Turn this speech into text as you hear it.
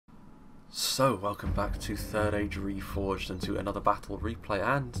So, welcome back to Third Age Reforged and to another battle replay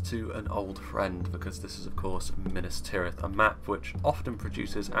and to an old friend, because this is of course Minas Tirith, a map which often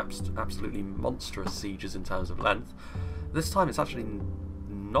produces absolutely monstrous sieges in terms of length. This time it's actually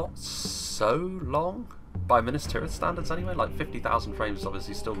not so long, by Minas Tirith standards anyway. Like 50,000 frames is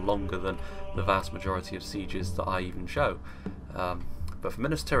obviously still longer than the vast majority of sieges that I even show. But for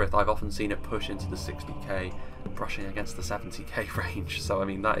Minas Tirith, I've often seen it push into the 60k, brushing against the 70k range. So I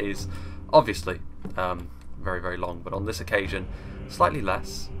mean, that is obviously very, very long. But on this occasion, slightly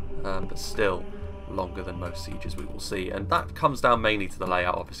less, but still longer than most sieges we will see. And that comes down mainly to the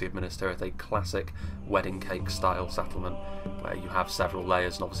layout, obviously, of Minas Tirith, a classic wedding cake style settlement where you have several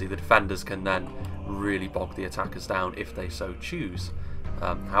layers, and obviously the defenders can then really bog the attackers down if they so choose.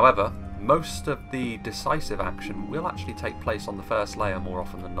 However, most of the decisive action will actually take place on the first layer more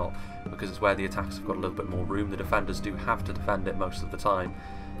often than not, because it's where the attackers have got a little bit more room. The defenders do have to defend it most of the time,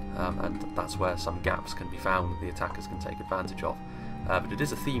 and that's where some gaps can be found that the attackers can take advantage of. But it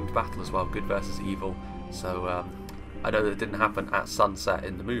is a themed battle as well, good versus evil, so I know that it didn't happen at sunset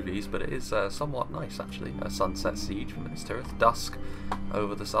in the movies, but it is somewhat nice actually, a sunset siege from Minas Tirith, dusk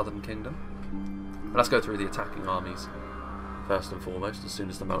over the southern kingdom. But let's go through the attacking armies first and foremost, as soon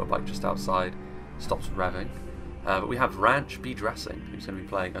as the motorbike just outside stops revving. But we have Ranch B. Dressing, who's going to be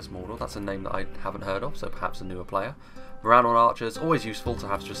playing as Mordor. That's a name that I haven't heard of, so perhaps a newer player. Moran on archers, always useful to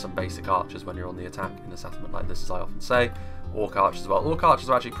have just some basic archers when you're on the attack in a settlement like this, as I often say. Orc archers as well. Orc archers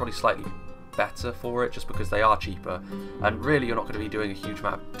are actually probably slightly better for it, just because they are cheaper, and really you're not going to be doing a huge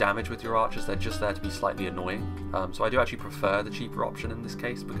amount of damage with your archers. They're just there to be slightly annoying. So I do actually prefer the cheaper option in this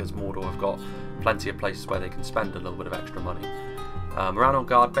case, because Mordor have got plenty of places where they can spend a little bit of extra money. Moran on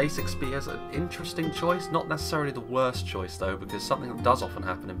guard, basic spears, an interesting choice, not necessarily the worst choice though, because something that does often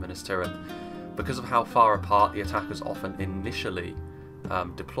happen in Minas Tirith, because of how far apart the attackers often initially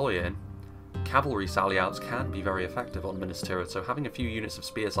deploy in, cavalry sally-outs can be very effective on Minas Tirith, so having a few units of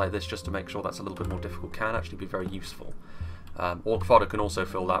spears like this just to make sure that's a little bit more difficult can actually be very useful. Orc fodder can also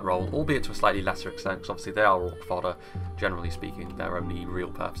fill that role, albeit to a slightly lesser extent, because obviously they are orc fodder. Generally speaking, their only real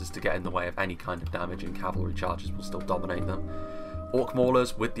purpose is to get in the way of any kind of damage, and cavalry charges will still dominate them. Orc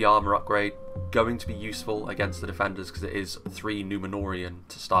maulers with the armour upgrade, going to be useful against the defenders, because it is 3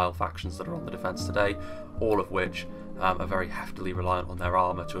 Numenorian style factions that are on the defence today, all of which are very heftily reliant on their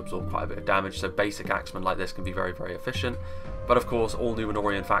armour to absorb quite a bit of damage, so basic axemen like this can be very, very efficient. But of course, all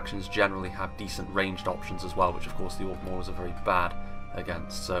Numenorian factions generally have decent ranged options as well, which of course the Orc maulers are very bad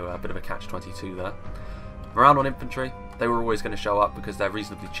against, so a bit of a catch-22 there. Moran on infantry, they were always going to show up because they're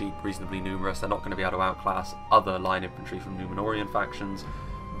reasonably cheap, reasonably numerous. They're not going to be able to outclass other line infantry from Numenorian factions,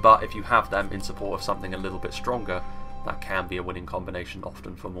 but if you have them in support of something a little bit stronger, that can be a winning combination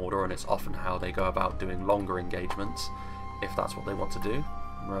often for Mordor, and it's often how they go about doing longer engagements, if that's what they want to do.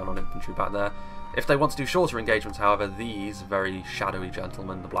 Moran on infantry back there. If they want to do shorter engagements, however, these very shadowy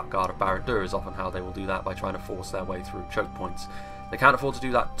gentlemen, the Black Guard of Barad-dûr, is often how they will do that, by trying to force their way through choke points. They can't afford to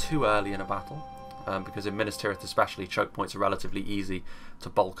do that too early in a battle, because in Minas Tirith especially, choke points are relatively easy to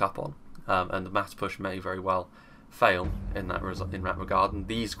bulk up on, and the mass push may very well fail in that regard. And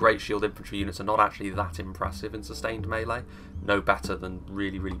these Great Shield infantry units are not actually that impressive in sustained melee, no better than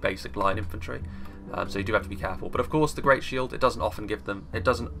really, really basic line infantry, so you do have to be careful. But of course the Great Shield, it doesn't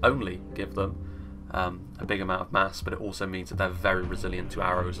only give them a big amount of mass, but it also means that they're very resilient to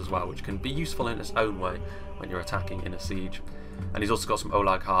arrows as well, which can be useful in its own way when you're attacking in a siege. And he's also got some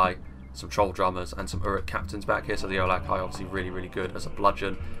Olag High, some Troll Drummers, and some Uruk Captains back here, so the Olag High obviously really, really good as a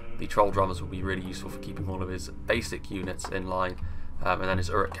bludgeon. The Troll Drummers will be really useful for keeping all of his basic units in line, and then his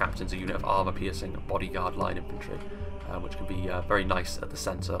Uruk Captain's a unit of armour-piercing bodyguard line infantry, which can be very nice at the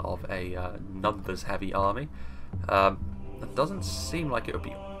centre of a numbers-heavy army. That doesn't seem like it would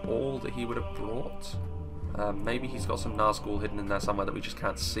be all that he would have brought. Maybe he's got some Nazgul hidden in there somewhere that we just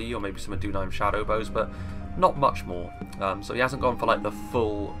can't see, or maybe some Adunheim shadow bows, but not much more. So he hasn't gone for like the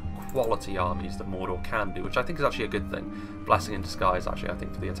full quality armies that Mordor can do, which I think is actually a good thing. Blessing in disguise, actually, I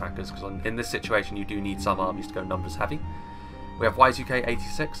think, for the attackers, because in this situation you do need some armies to go numbers heavy. We have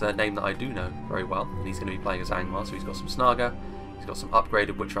YZK86, a name that I do know very well, and he's going to be playing as Angmar, so he's got some Snaga, he's got some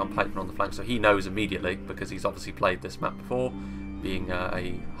upgraded Witcher-armed pikemen on the flank, so he knows immediately, because he's obviously played this map before, being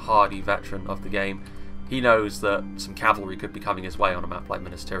a hardy veteran of the game. He knows that some cavalry could be coming his way on a map like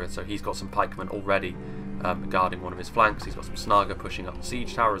Minas Tirith, so he's got some pikemen already guarding one of his flanks. He's got some Snaga pushing up the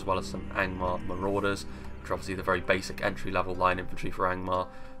siege tower, as well as some Angmar marauders, which are obviously the very basic entry-level line infantry for Angmar.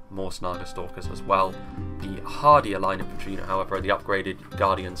 More Snaga stalkers as well. The hardier line infantry unit, however, are the upgraded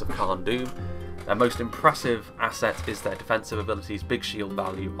Guardians of Khan Dûm, Their most impressive asset is their defensive abilities, big shield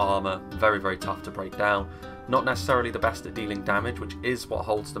value, armour, very, very tough to break down. Not necessarily the best at dealing damage, which is what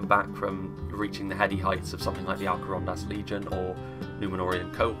holds them back from reaching the heady heights of something like the Alcarondas Legion or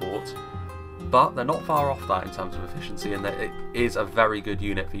Numenorian Cohort. But they're not far off that in terms of efficiency, and it is a very good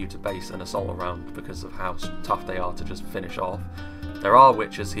unit for you to base an assault around because of how tough they are to just finish off. There are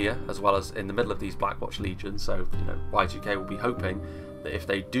witches here, as well as in the middle of these Blackwatch Legions, so Y2K will be hoping that if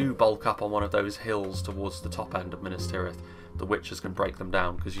they do bulk up on one of those hills towards the top end of Minas Tirith, the witches can break them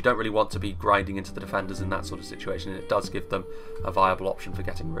down, because you don't really want to be grinding into the defenders in that sort of situation, and it does give them a viable option for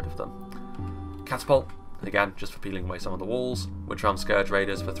getting rid of them. Catapult, again, just for peeling away some of the walls. Witch-Arm Scourge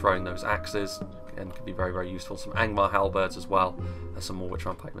Raiders for throwing those axes, again, can be very, very useful. Some Angmar Halberds as well, and some more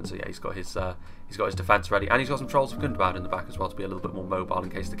Witch-Arm Pikemen. So yeah, he's got his defence ready, and he's got some Trolls of Gundabad in the back as well to be a little bit more mobile in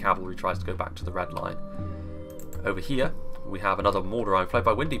case the cavalry tries to go back to the red line. Over here, we have another Mordor played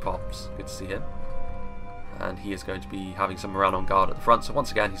by Windy Pops. Good to see him. And he is going to be having some morale on guard at the front. So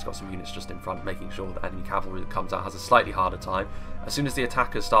once again, he's got some units just in front, making sure that enemy cavalry that comes out has a slightly harder time. As soon as the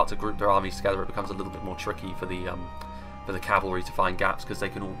attackers start to group their armies together, it becomes a little bit more tricky for the cavalry to find gaps, because they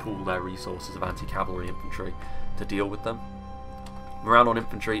can all pool their resources of anti-cavalry infantry to deal with them. Morale on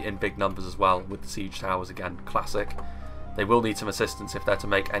infantry in big numbers as well, with the siege towers, again, classic. They will need some assistance if they're to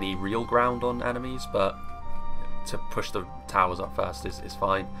make any real ground on enemies, but to push the towers up first is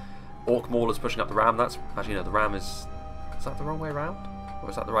fine. Orc Maulers pushing up the ram. That's actually, no, the ram is that the wrong way around? Or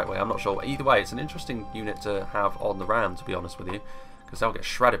is that the right way? I'm not sure. Either way, it's an interesting unit to have on the ram, to be honest with you, because they'll get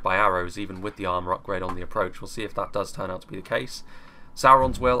shredded by arrows even with the armour upgrade on the approach. We'll see if that does turn out to be the case.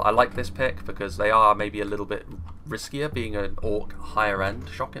 Sauron's Will, I like this pick because they are maybe a little bit riskier, being an orc higher end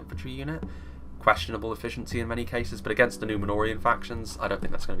shock infantry unit. Questionable efficiency in many cases, but against the Numenorian factions, I don't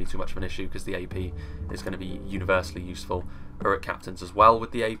think that's going to be too much of an issue, because the AP is going to be universally useful. Uruk Captains as well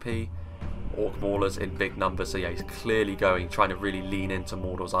with the AP. Orc Maulers in big numbers, so yeah, he's clearly trying to really lean into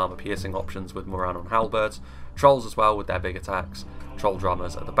Mordor's armour-piercing options with Morannon Halberds. Trolls as well with their big attacks. Troll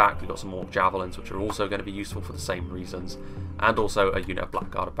Drummers at the back. We've got some Orc Javelins, which are also going to be useful for the same reasons. And also a unit of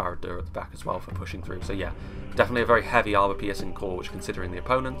Blackguard of Barad-dûr at the back as well for pushing through. So yeah, definitely a very heavy armour-piercing core, which, considering the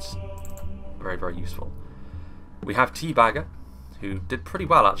opponents, very, very useful. We have Teabagger, who did pretty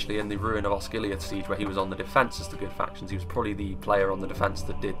well actually in the Ruin of Osgiliath siege, where he was on the defence as the good factions. He was probably the player on the defence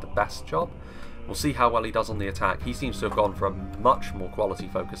that did the best job. We'll see how well he does on the attack. He seems to have gone for a much more quality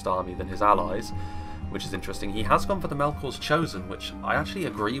focused army than his allies, which is interesting. He has gone for the Melkor's Chosen, which I actually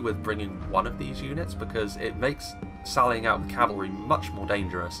agree with bringing one of these units, because it makes sallying out with cavalry much more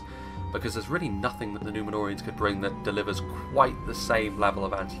dangerous, because there's really nothing that the Numenorians could bring that delivers quite the same level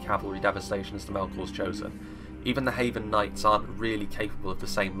of anti-cavalry devastation as the Melkor's Chosen. Even the Haven Knights aren't really capable of the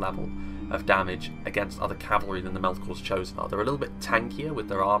same level of damage against other cavalry than the Melkor's Chosen are. They're a little bit tankier with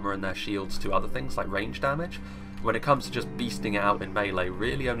their armour and their shields to other things like range damage. When it comes to just beasting it out in melee,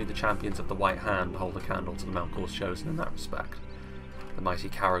 really only the champions of the White Hand hold a candle to the Melkor's Chosen in that respect. The mighty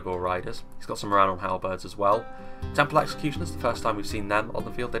Caragor Riders. He's got some Morannon Halberds as well. Temple Executioners, the first time we've seen them on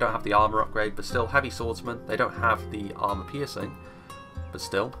the field. They don't have the armour upgrade, but still heavy swordsmen. They don't have the armour piercing, but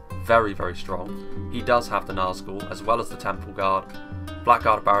still very, very strong. He does have the Nazgul, as well as the Temple Guard,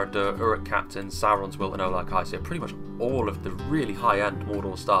 Blackguard of Barad-dûr, Uruk Captain, Sauron's Will, and Olar Kai. So pretty much all of the really high-end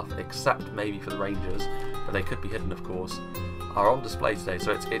Mordor stuff, except maybe for the Rangers, but they could be hidden, of course, are on display today.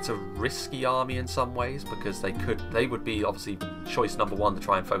 So it's a risky army in some ways, because they would be obviously choice number one to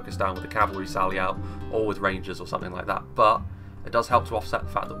try and focus down with the cavalry sally out, or with Rangers or something like that. But it does help to offset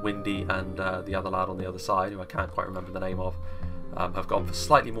the fact that Windy and the other lad on the other side, who I can't quite remember the name of, have gone for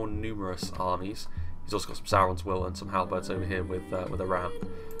slightly more numerous armies. He's also got some Sauron's Will and some Halberds over here with a ram.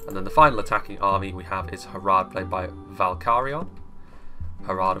 And then the final attacking army we have is Harad, played by Valkarion.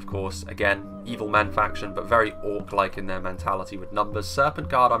 Harad, of course, again, evil men faction, but very orc-like in their mentality with numbers. Serpent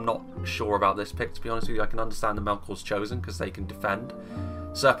Guard, I'm not sure about this pick, to be honest with you. I can understand the Melkor's Chosen, because they can defend.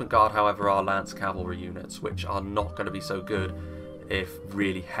 Serpent Guard, however, are lance cavalry units, which are not going to be so good if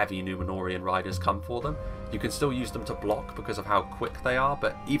really heavy Numenorian riders come for them. You can still use them to block because of how quick they are,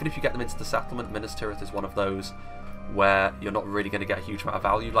 but even if you get them into the settlement, Minas Tirith is one of those where you're not really going to get a huge amount of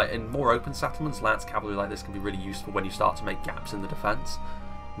value. Like in more open settlements, lance cavalry like this can be really useful when you start to make gaps in the defence.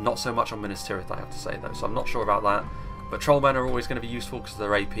 Not so much on Minas Tirith, I have to say, though, so I'm not sure about that. But Trollmen are always going to be useful because of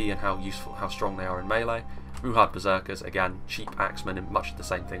their AP and how strong they are in melee. Ruhard Berserkers, again, cheap axemen, and much the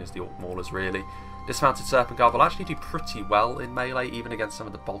same thing as the Orc Maulers, really. Dismounted Serpent Guard will actually do pretty well in melee, even against some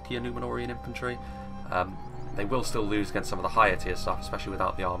of the bulkier Numenorian infantry. They will still lose against some of the higher tier stuff, especially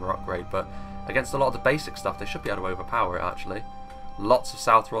without the armour upgrade, but against a lot of the basic stuff, they should be able to overpower it, actually. Lots of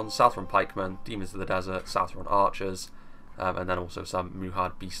Southron Pikemen, Demons of the Desert, Southron Archers, and then also some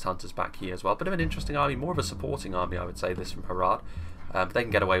Muhad Beast Hunters back here as well. Bit of an interesting army, more of a supporting army, I would say, this from Harad. But they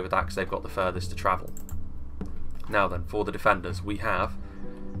can get away with that because they've got the furthest to travel. Now then, for the defenders, we have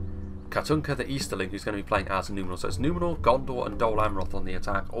Katunka the Easterling, who's going to be playing as Numenor. So it's Numenor, Gondor, and Dol Amroth on the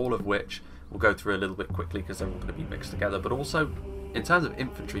attack, all of which we'll go through a little bit quickly because they're all going to be mixed together. But also, in terms of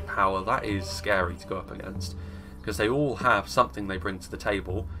infantry power, that is scary to go up against, because they all have something they bring to the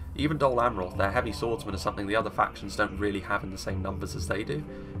table. Even Dol Amroth, their heavy swordsmen, are something the other factions don't really have in the same numbers as they do.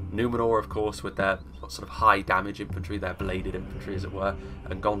 Numenor, of course, with their sort of high damage infantry, their bladed infantry as it were,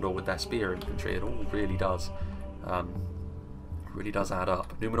 and Gondor with their spear infantry. It all really does add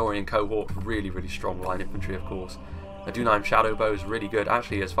up. Numenorian cohort, really strong line infantry, of course. The Dunaim shadow bows, really good.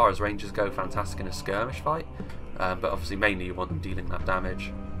 Actually, as far as rangers go, fantastic in a skirmish fight, but obviously mainly you want them dealing that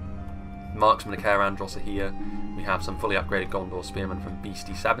damage. Marksmen of Andros are here. We have some fully upgraded Gondor spearmen from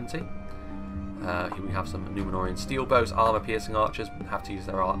Beastie 70. Here we have some Numenorian steel bows, armor-piercing archers, have to use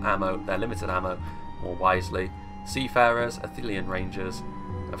their limited ammo more wisely. Seafarers, Athelian rangers,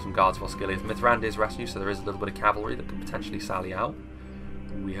 we have some guards of Osgiliath, Mithrandir's retinue, so there is a little bit of cavalry that could potentially sally out.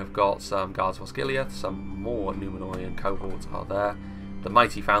 We have got some guards of Osgiliath, some more Numenorian cohorts are there. The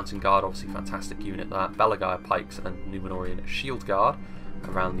mighty Fountain Guard, obviously fantastic unit that. Belagai pikes and Numenorian shield guard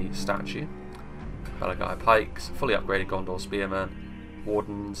around the statue. Belagai pikes, fully upgraded Gondor spearmen,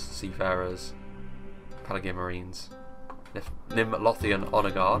 wardens, seafarers, Pelagian marines, Nim Lothian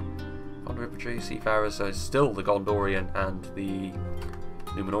honor guard, Gondor infantry, seafarers. So still the Gondorian and the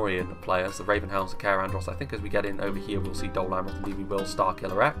Numenorian players. The Ravenhounds of Andros. I think as we get in over here we'll see Dol Amroth, indeed we will,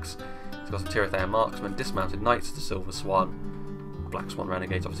 Starkiller X. He's got some TIRITH marksmen, dismounted knights of the Silver Swan, Black Swan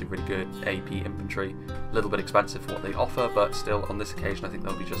renegades, obviously really good AP infantry. A little bit expensive for what they offer, but still on this occasion I think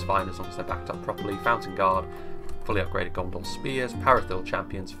they'll be just fine as long as they're backed up properly. Fountain Guard, fully upgraded Gondor spears, Parathil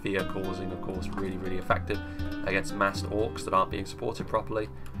champions, fear causing, of course, really effective against massed orcs that aren't being supported properly.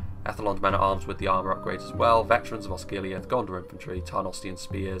 Ethelond men-at-arms with the armour upgrades as well. Veterans of Osgiliath, Gondor infantry, Tarnostian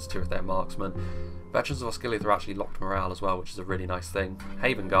spears, TIRITH marksmen. Veterans of Osgiliath are actually locked morale as well, which is a really nice thing.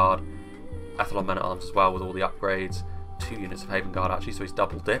 Haven Guard, Ethelond men-at-arms as well with all the upgrades. 2 units of Haven Guard actually, so he's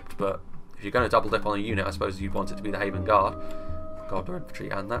double dipped, but if you're going to double dip on a unit, I suppose you'd want it to be the Haven Guard. Gondor infantry,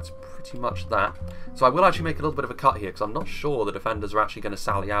 and that's pretty much that. So I will actually make a little bit of a cut here, because I'm not sure the defenders are actually going to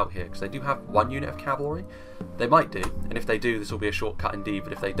sally out here, because they do have 1 unit of cavalry. They might do, and if they do, this will be a shortcut indeed,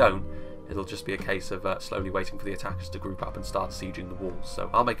 but if they don't, it'll just be a case of slowly waiting for the attackers to group up and start sieging the walls. So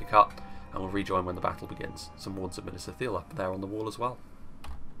I'll make a cut, and we'll rejoin when the battle begins. Some wards of Minas Ithil up there on the wall as well.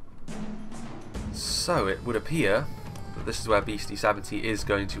 So it would appear that this is where Beastie 70 is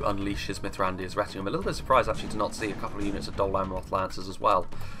going to unleash his Mithrandir's retinue. I'm a little bit surprised actually to not see a couple of units of Dol Amroth Lancers as well.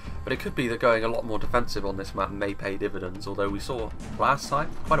 But it could be that going a lot more defensive on this map may pay dividends, although we saw last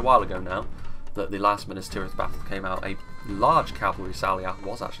time, quite a while ago now, that the last Minas Tirith battle came out, a large cavalry sally out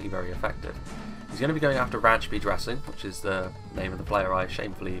was actually very effective. He's going to be going after Ranchby Dressing, which is the name of the player I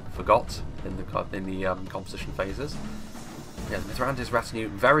shamefully forgot in the composition phases. Yeah, the Mithrandir's retinue,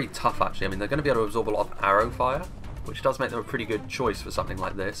 very tough actually. I mean, they're going to be able to absorb a lot of arrow fire, which does make them a pretty good choice for something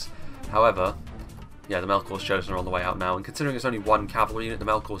like this. However, yeah, the Melkor's Chosen are on the way out now, and considering it's only 1 cavalry unit, the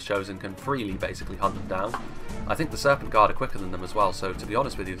Melkor's Chosen can freely basically hunt them down. I think the Serpent Guard are quicker than them as well, so to be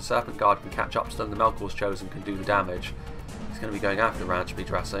honest with you, the Serpent Guard can catch up to them, the Melkor's Chosen can do the damage. He's going to be going after Ranchby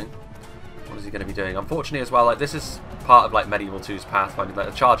Dressing. What is he going to be doing? Unfortunately as well, like, this is part of like Medieval 2's pathfinding, like,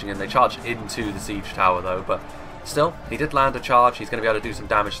 they're charging in, they charge into the siege tower though, but still, he did land a charge. He's going to be able to do some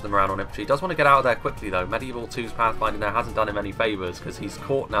damage to them around on infantry. He does want to get out of there quickly though. Medieval 2's pathfinding there hasn't done him any favours, because he's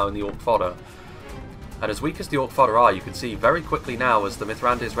caught now in the Orc fodder. And as weak as the Orc fodder are, you can see very quickly now as the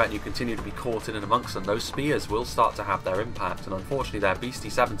Mithrandir's retinue continue to be caught in and amongst them, those spears will start to have their impact. And unfortunately their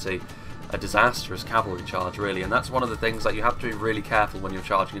Beastie 70, a disastrous cavalry charge really. And that's one of the things that you have to be really careful when you're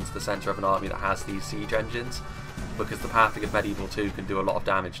charging into the centre of an army that has these siege engines, because the pathing of Medieval 2 can do a lot of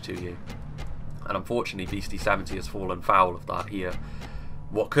damage to you. And unfortunately Beastie 70 has fallen foul of that here.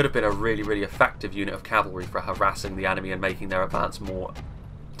 What could have been a really effective unit of cavalry for harassing the enemy and making their advance more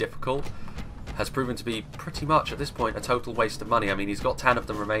difficult has proven to be pretty much at this point a total waste of money. I mean, he's got 10 of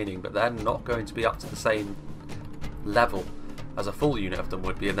them remaining, but they're not going to be up to the same level as a full unit of them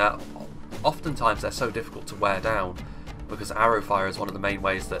would be, and that oftentimes they're so difficult to wear down, because arrow fire is one of the main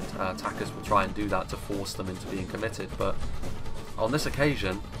ways that attackers will try and do that to force them into being committed. But on this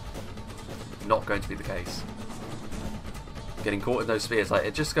occasion, not going to be the case. Getting caught in those spears, like,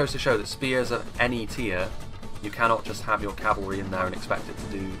 it just goes to show that spears of any tier, you cannot just have your cavalry in there and expect it to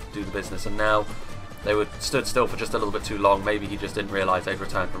do the business. And now they were stood still for just a little bit too long. Maybe he just didn't realise they'd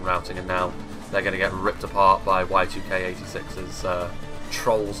returned from routing, and now they're going to get ripped apart by Y2K86's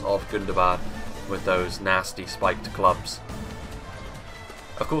Trolls of Gundabad. with those nasty spiked clubs.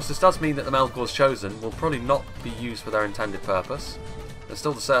 Of course, this does mean that the Melkor's Chosen will probably not be used for their intended purpose. There's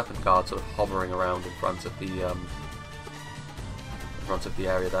still the Serpent Guard sort of hovering around in front of the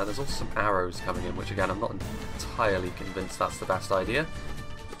area there. There's also some arrows coming in, which again I'm not entirely convinced that's the best idea.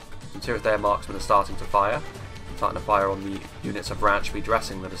 Some TIRITH marksmen are starting to fire. Starting to fire on the units of branch speed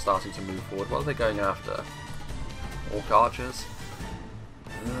dressing that are starting to move forward. What are they going after? Orc archers?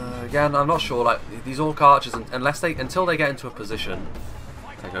 Again, I'm not sure. Like these orc archers, until they get into a position.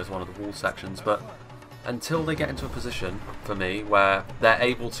 There goes one of the wall sections, but until they get into a position, for me, where they're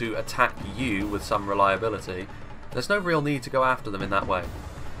able to attack you with some reliability, there's no real need to go after them in that way.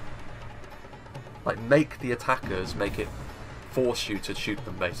 Like, make the attackers force you to shoot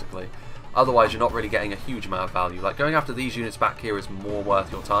them, basically. Otherwise, you're not really getting a huge amount of value. Like, going after these units back here is more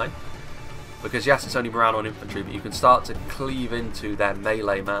worth your time. Because, yes, it's only morale on infantry, but you can start to cleave into their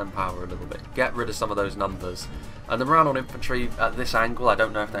melee manpower a little bit. Get rid of some of those numbers. And the morale on infantry, at this angle, I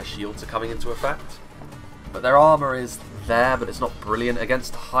don't know if their shields are coming into effect. But their armour is there, but it's not brilliant.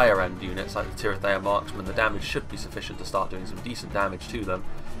 Against higher end units like the TIRITH marksmen, the damage should be sufficient to start doing some decent damage to them.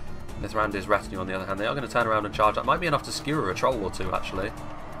 Mithrandir's retinue, on the other hand, they are going to turn around and charge. That might be enough to skewer a troll or two, actually.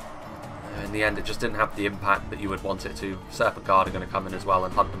 In the end, it just didn't have the impact that you would want it to. Serpent Guard are going to come in as well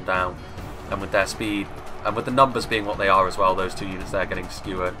and hunt them down. And with their speed, and with the numbers being what they are as well, those two units there getting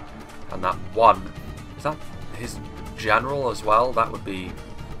skewered. And that one, is that his general as well? That would be...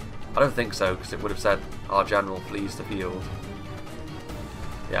 I don't think so, because it would have said, our general flees the field.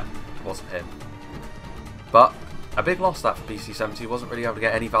 Yeah, it wasn't him. But a big loss that for BC-70. Wasn't really able to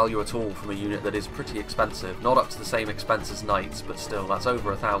get any value at all from a unit that is pretty expensive. Not up to the same expense as Knights, but still, that's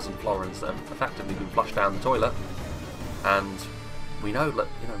over 1,000 florins that have effectively been flushed down the toilet. And we know that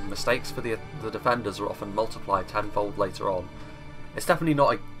mistakes for the defenders are often multiplied tenfold later on. It's definitely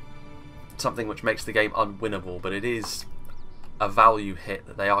not something which makes the game unwinnable, but it is a value hit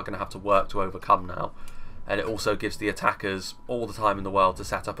that they are going to have to work to overcome now. And it also gives the attackers all the time in the world to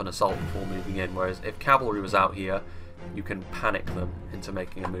set up an assault before moving in, whereas if cavalry was out here, you can panic them into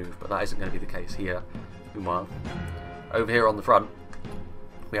making a move, but that isn't going to be the case here. Meanwhile, over here on the front,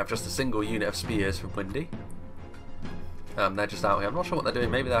 we have just a single unit of spears from Windy. They're just out here. I'm not sure what they're doing.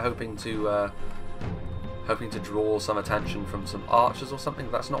 Maybe they're hoping to draw some attention from some archers or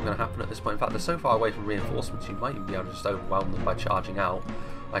something. That's not going to happen at this point. In fact, they're so far away from reinforcements, you might even be able to just overwhelm them by charging out.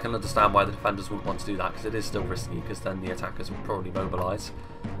 I can understand why the defenders wouldn't want to do that, because it is still risky, because then the attackers would probably mobilise.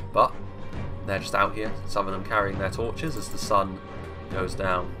 But they're just out here, some of them carrying their torches as the sun goes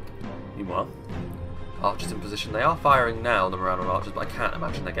down. Meanwhile, archers in position. They are firing now, the morale on archers, but I can't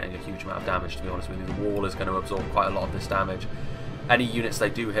imagine they're getting a huge amount of damage, to be honest with you. The wall is going to absorb quite a lot of this damage. Any units they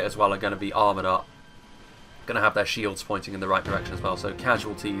do hit as well are going to be armoured up, going to have their shields pointing in the right direction as well, so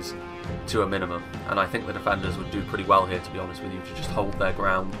casualties to a minimum. And I think the defenders would do pretty well here, to be honest with you, to just hold their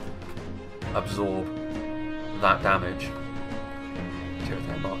ground, absorb that damage.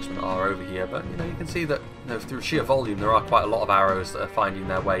 TIRITH marksmen are over here, but you can see that through sheer volume there are quite a lot of arrows that are finding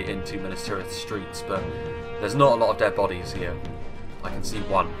their way into Minas Tirith streets, but there's not a lot of dead bodies here. I can see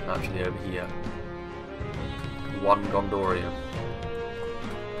one actually over here. One Gondorian.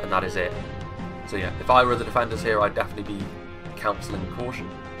 And that is it. So yeah, if I were the defenders here, I'd definitely be counselling caution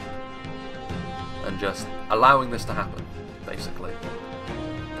and just allowing this to happen, basically.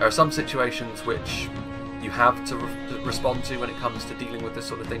 There are some situations which you have to respond to when it comes to dealing with this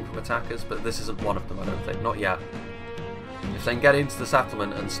sort of thing from attackers, but this isn't one of them, I don't think. Not yet. If they can get into the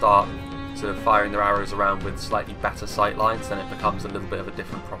settlement and start sort of firing their arrows around with slightly better sight lines, then it becomes a little bit of a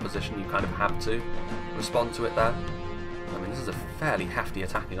different proposition. You kind of have to respond to it there. I mean, this is a fairly hefty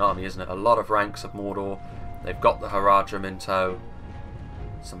attacking army, isn't it? A lot of ranks of Mordor. They've got the Harad in tow.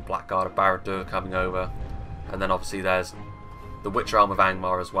 Some Blackguard of Barad-dûr coming over. And then obviously there's the Witch Realm of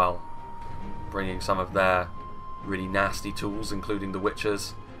Angmar as well, bringing some of their really nasty tools, including the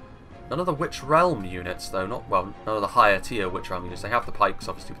Witchers. None of the Witch Realm units, though, none of the higher tier Witch Realm units. They have the pikes,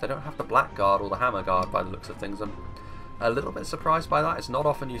 obviously, but they don't have the Blackguard or the Hammer Guard by the looks of things. I'm a little bit surprised by that. It's not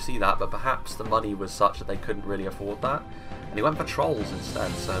often you see that, but perhaps the money was such that they couldn't really afford that. And he went for Trolls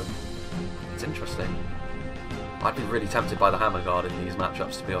instead, so it's interesting. I'd be really tempted by the Hammer Guard in these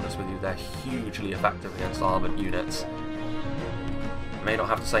matchups, to be honest with you. They're hugely effective against armoured units. They may not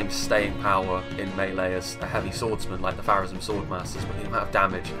have the same staying power in melee as a heavy swordsman like the Pharazim Swordmasters, but the amount of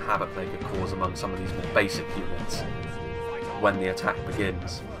damage and havoc they could cause among some of these more basic units when the attack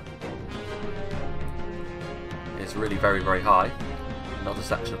begins is really very, very high. Another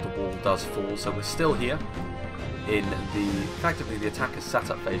section of the wall does fall, so we're still here in effectively the attacker's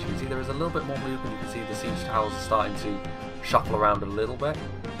setup phase. You can see there is a little bit more movement. You can see the siege towers are starting to shuffle around a little bit.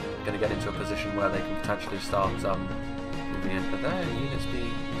 going to get into a position where they can potentially start moving in. Are their units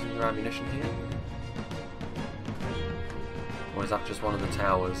using their ammunition here? Or is that just one of the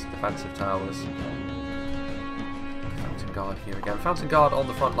towers, defensive towers? Fountain Guard here again. Fountain Guard on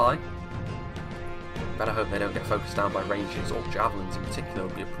the front line. Better hope they don't get focused down by ranges, or javelins in particular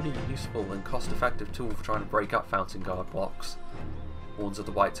would be a pretty useful and cost-effective tool for trying to break up Fountain Guard blocks. Horns of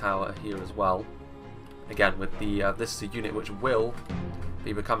the White Tower are here as well. Again, with the this is a unit which will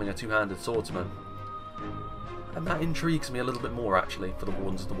be becoming a two-handed swordsman. And that intrigues me a little bit more actually for the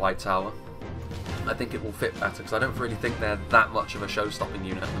Wardens of the White Tower. I think it will fit better because I don't really think they're that much of a show-stopping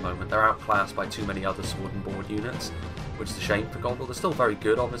unit at the moment. They're outclassed by too many other sword and board units, which is a shame for Gondor. They're still very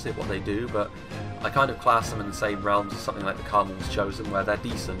good obviously at what they do, but I kind of class them in the same realms as something like the Carmel's Chosen, where they're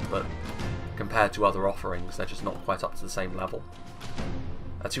decent, but compared to other offerings they're just not quite up to the same level.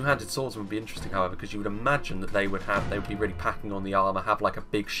 A two-handed swordsman would be interesting, however, because you would imagine that they would be really packing on the armour, have like a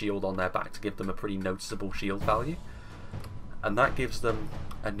big shield on their back to give them a pretty noticeable shield value. And that gives them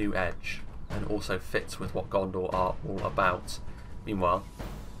a new edge, and also fits with what Gondor are all about. Meanwhile,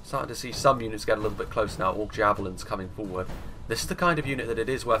 starting to see some units get a little bit close now, Orc Javelins coming forward. This is the kind of unit that it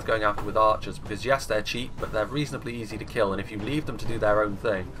is worth going after with archers, because yes, they're cheap, but they're reasonably easy to kill, and if you leave them to do their own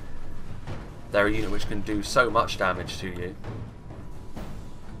thing, they're a unit which can do so much damage to you.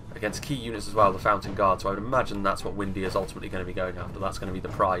 Against key units as well, the Fountain Guard, so I would imagine that's what Windy is ultimately going to be going after. That's going to be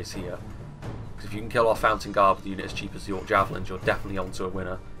the prize here. Because if you can kill off Fountain Guard with a unit as cheap as the Orc Javelins, you're definitely onto a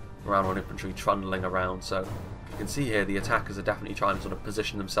winner. Around on infantry trundling around, so you can see here the attackers are definitely trying to sort of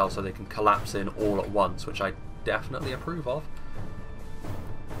position themselves so they can collapse in all at once, which I definitely approve of.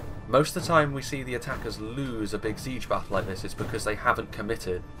 Most of the time we see the attackers lose a big siege battle like this, it's because they haven't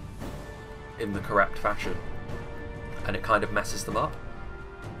committed in the correct fashion, and it kind of messes them up.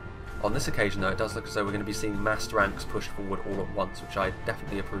 On this occasion though, it does look as though we're going to be seeing massed ranks pushed forward all at once, which I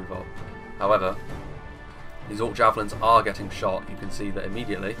definitely approve of. However, these Orc Javelins are getting shot. You can see that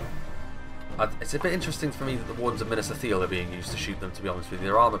immediately. It's a bit interesting for me that the Wardens of Minas are being used to shoot them, to be honest with you.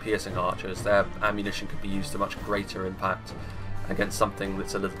 They're armour-piercing archers. Their ammunition could be used to much greater impact against something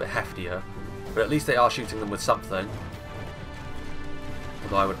that's a little bit heftier. But at least they are shooting them with something.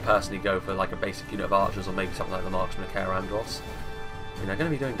 Although I would personally go for like a basic unit of archers, or maybe something like the Marksmen of Andros. I mean, they're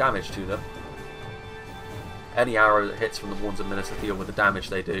going to be doing damage to them. Any arrow that hits from the Wardens of Minas with the damage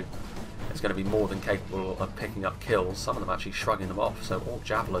they do is going to be more than capable of picking up kills, some of them actually shrugging them off, so all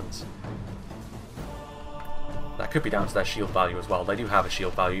javelins. That could be down to their shield value as well. They do have a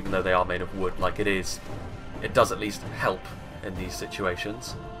shield value, even though they are made of wood. Like it does at least help in these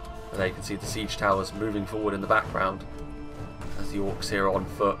situations. And there you can see the siege towers moving forward in the background, as the orcs here on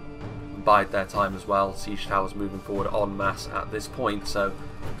foot bide their time as well. Siege towers moving forward en masse at this point, so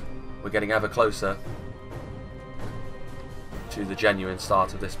we're getting ever closer to the genuine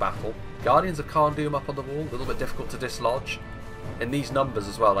start of this battle. Guardians of Khan Doom up on the wall, a little bit difficult to dislodge. In these numbers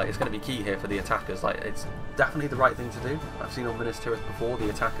as well, like it's going to be key here for the attackers. Like it's definitely the right thing to do. I've seen on Minas Tirith before the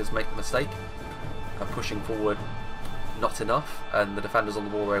attackers make the mistake of pushing forward not enough, and the defenders on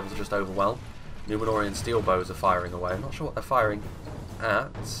the wall are able to just overwhelm. Numenorian steel bows are firing away. I'm not sure what they're firing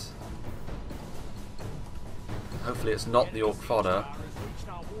at. Hopefully it's not the Orc fodder.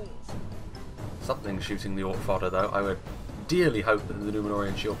 Something's shooting the Orc fodder though. I would dearly hope that the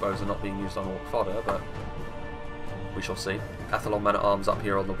Numenorian shield bows are not being used on Orc fodder, but we shall see. Athlon men-at-arms up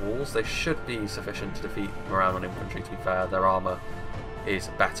here on the walls. They should be sufficient to defeat Moran on infantry, to be fair. Their armour is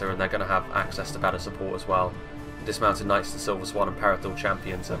better, and they're going to have access to better support as well. Dismounted Knights, the Silver Swan and Perithal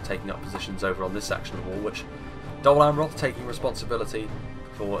champions are taking up positions over on this section of the wall, which Dol Amroth taking responsibility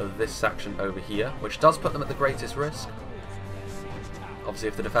for this section over here, which does put them at the greatest risk. Obviously,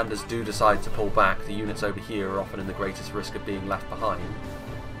 if the defenders do decide to pull back, the units over here are often in the greatest risk of being left behind.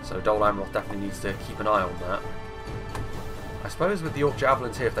 So Dol Amroth definitely needs to keep an eye on that. I suppose with the Orc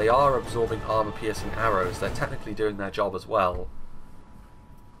Javelins here, if they are absorbing armour-piercing arrows, they're technically doing their job as well.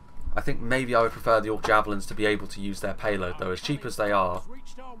 I think maybe I would prefer the Orc Javelins to be able to use their payload, though. As cheap as they are,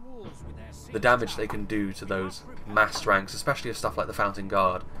 the damage they can do to those massed ranks, especially of stuff like the Fountain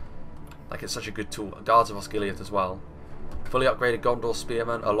Guard, like it's such a good tool. Guards of Osgiliath as well. Fully upgraded Gondor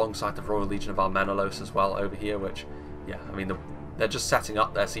Spearmen alongside the Royal Legion of Armenelos as well over here, which, yeah, I mean, they're just setting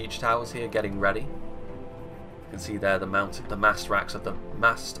up their siege towers here, getting ready. You can see there the massed ranks of the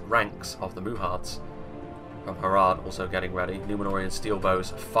Muhards from Harad also getting ready. Numenorian steel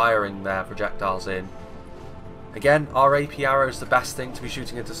bows firing their projectiles in. Again, our AP arrow is the best thing to be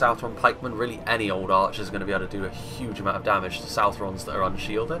shooting into Southron pikemen. Really, any old archer is going to be able to do a huge amount of damage to Southrons that are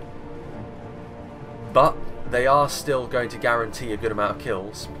unshielded. But they are still going to guarantee a good amount of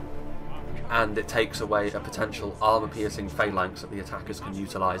kills. and it takes away a potential armour-piercing phalanx that the attackers can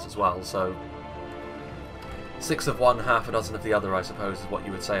utilise as well. So 6 of one, half a dozen of the other, I suppose, is what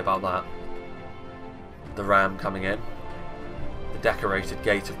you would say about that. The ram coming in. The decorated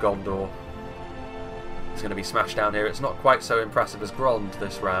gate of Gondor is going to be smashed down here. It's not quite so impressive as Grond,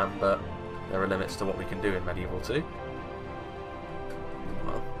 this ram, but there are limits to what we can do in Medieval 2.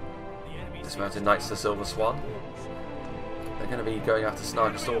 Well, dismounted Knights of the Silver Swan. They're going to be going after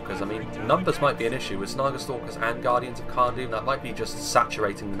Snargastalkers. I mean, numbers might be an issue with Snargastalkers and Guardians of Kharndoom. That might be just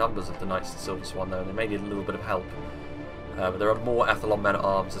saturating the numbers of the Knights of the Silver Swan, though. They may need a little bit of help. But there are more Ethelon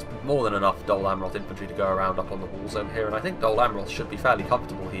men-at-arms. There's more than enough Dol Amroth infantry to go around up on the wall zone here, and I think Dol Amroth should be fairly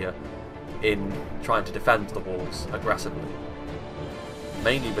comfortable here in trying to defend the walls aggressively.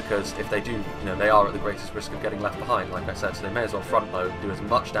 Mainly because if they do, you know, they are at the greatest risk of getting left behind, like I said, so they may as well front load, do as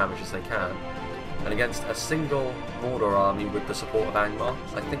much damage as they can. And against a single Mordor army with the support of Angmar,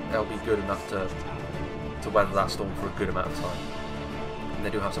 I think they'll be good enough to weather that storm for a good amount of time. And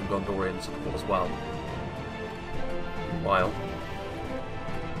they do have some Gondorian support as well. Meanwhile,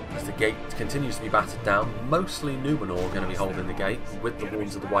 as the gate continues to be battered down, mostly Numenor are going to be holding the gate, with the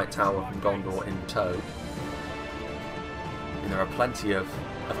walls of the White Tower from Gondor in tow. And there are plenty of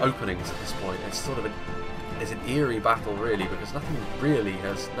openings at this point. It's sort of an eerie battle, really, because nothing really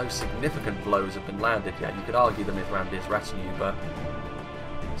no significant blows have been landed yet. You could argue the Mithrandir's retinue, but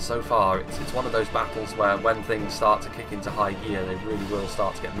so far it's one of those battles where when things start to kick into high gear, they really will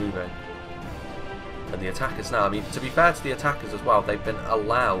start to get moving. And the attackers now, I mean, to be fair to the attackers as well, they've been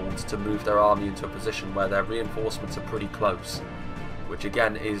allowed to move their army into a position where their reinforcements are pretty close, which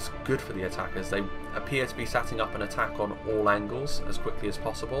again is good for the attackers. They appear to be setting up an attack on all angles as quickly as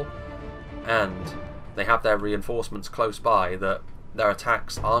possible, and they have their reinforcements close by that their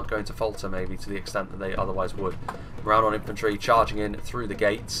attacks aren't going to falter maybe to the extent that they otherwise would. Maraudon infantry charging in through the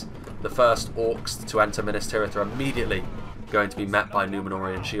gates. The first orcs to enter Minas Tirith are immediately going to be met by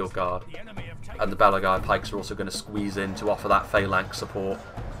Numenorian shield guard. And the Belagai pikes are also going to squeeze in to offer that phalanx support.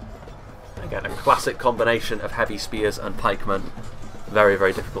 Again, a classic combination of heavy spears and pikemen. Very,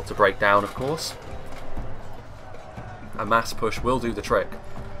 very difficult to break down, of course. A mass push will do the trick,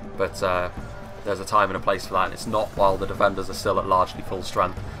 but there's a time and a place for that, and it's not while the defenders are still at largely full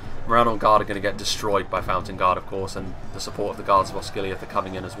strength. Maraudon Guard are going to get destroyed by Fountain Guard, of course, and the support of the Guards of Osgiliath are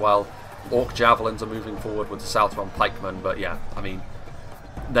coming in as well. Orc Javelins are moving forward with the Southron Pikemen, but yeah, I mean,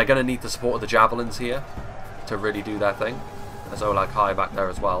 they're going to need the support of the Javelins here to really do their thing. There's Olag High back there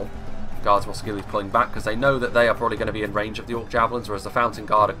as well. Guards of Osgiliath pulling back because they know that they are probably going to be in range of the Orc Javelins, whereas the Fountain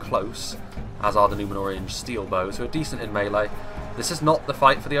Guard are close, as are the Numenorian Steel Bows, who are decent in melee. This is not the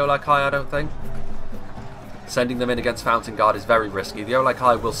fight for the Olag High, I don't think. Sending them in against Fountain Guard is very risky. The Olag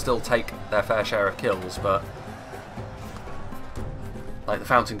High will still take their fair share of kills, but like, the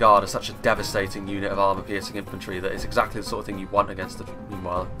Fountain Guard is such a devastating unit of armour-piercing infantry that it's exactly the sort of thing you want against the...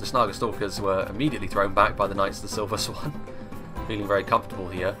 Meanwhile, the Snargastalkers were immediately thrown back by the Knights of the Silver Swan. Feeling very comfortable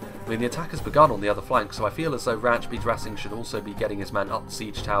here. I mean, the attack has begun on the other flank, so I feel as though Ranchby Dressing should also be getting his men up the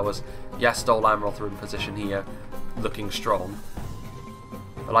siege towers. Yes, Dol Amroth are in position here, looking strong.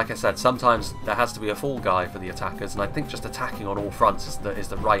 But like I said, sometimes there has to be a fall guy for the attackers, and I think just attacking on all fronts is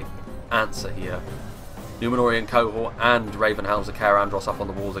the right answer here. Numenorian Cohort and Ravenhelm's Caer Andros up on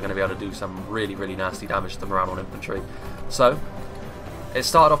the walls are going to be able to do some really, really nasty damage to the Maraudon infantry. So, it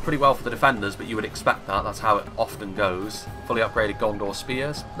started off pretty well for the defenders, but you would expect that. That's how it often goes. Fully upgraded Gondor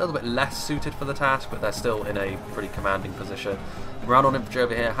spears. A little bit less suited for the task, but they're still in a pretty commanding position. Maraudon infantry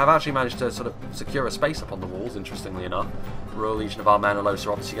over here have actually managed to sort of secure a space up on the walls, interestingly enough. Royal Legion of Armanelos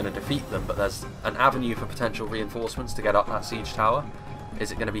are obviously going to defeat them, but there's an avenue for potential reinforcements to get up that siege tower.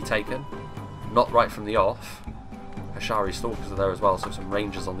 Is it going to be taken? Not right from the off. Ashari Stalkers are there as well, so some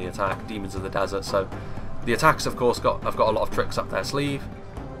rangers on the attack. Demons of the Desert, so the attacks, of course, have got a lot of tricks up their sleeve.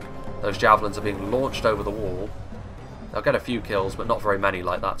 Those javelins are being launched over the wall. They'll get a few kills, but not very many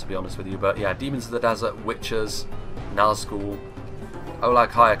like that, to be honest with you. But yeah, Demons of the Desert, Witchers, Nazgul,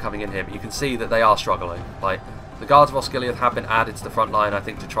 Olag High are coming in here, but you can see that they are struggling. Like, the Guards of Osgiliath have been added to the front line, I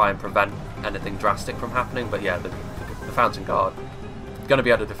think, to try and prevent anything drastic from happening. But yeah, the Fountain Guard going to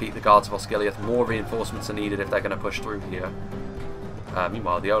be able to defeat the Guards of Osgiliath. More reinforcements are needed if they're going to push through here.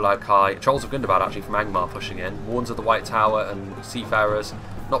 Meanwhile, the Olag High, Trolls of Gundabad actually from Angmar pushing in. Warns of the White Tower and Seafarers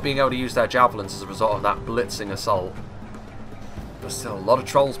not being able to use their javelins as a result of that blitzing assault. But still, a lot of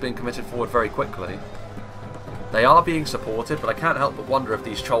Trolls being committed forward very quickly. They are being supported, but I can't help but wonder if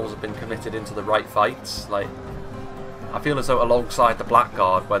these Trolls have been committed into the right fights. Like, I feel as though alongside the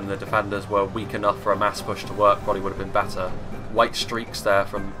Blackguard, when the defenders were weak enough for a mass push to work, probably would have been better. White streaks there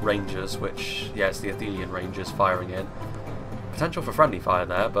from Rangers, which, yeah, it's the Athelian Rangers firing in. Potential for friendly fire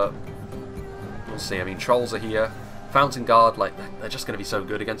there, but we'll see. I mean, trolls are here. Fountain Guard, like, they're just going to be so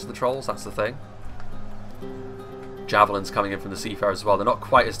good against the trolls, that's the thing. Javelins coming in from the Seafarers as well. They're not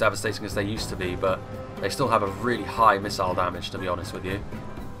quite as devastating as they used to be, but they still have a really high missile damage, to be honest with you.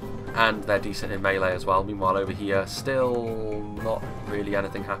 And they're decent in melee as well. Meanwhile, over here, still not really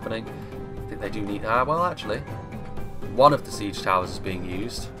anything happening. I think they do need... well, actually, one of the siege towers is being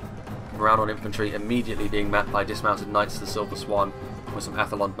used. Morale on infantry immediately being met by dismounted knights to the Silver Swan with some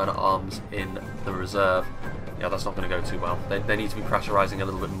Ethelond men-at-arms in the reserve. Yeah, that's not going to go too well. They need to be pressurising a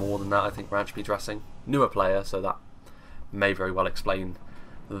little bit more than that, I think, Ranchby dressing. Newer player, so that may very well explain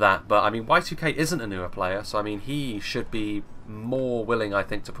that. But, I mean, Y2K isn't a newer player, so, I mean, he should be more willing, I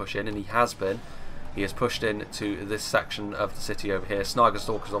think, to push in, and he has been. He has pushed in to this section of the city over here.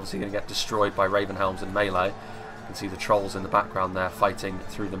 Snargerstalker is obviously going to get destroyed by Ravenhelms in melee. You can see the trolls in the background there fighting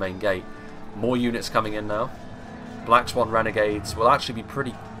through the main gate. More units coming in now. Black Swan Renegades will actually be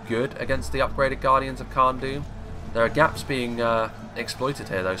pretty good against the upgraded Guardians of Khan Doom. There are gaps being exploited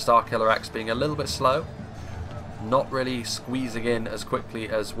here though. Starkiller X being a little bit slow. Not really squeezing in as quickly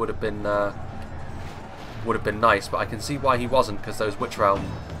as would have been nice, but I can see why he wasn't, because those Witch Realm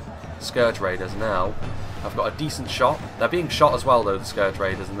Scourge Raiders now have got a decent shot. They're being shot as well though, the Scourge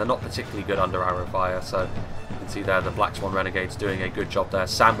Raiders, and they're not particularly good under arrow fire, so you can see there the Black Swan Renegades doing a good job there,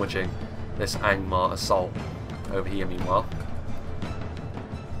 sandwiching this Angmar assault over here meanwhile.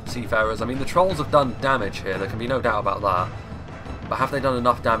 Seafarers, I mean the trolls have done damage here, there can be no doubt about that. But have they done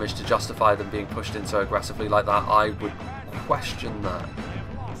enough damage to justify them being pushed in so aggressively like that? I would question that.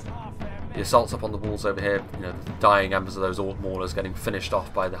 The assaults up on the walls over here, you know, the dying embers of those Orc Maulers getting finished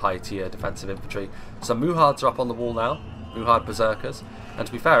off by the high tier defensive infantry. Some Muhards are up on the wall now, Muhard Berserkers. And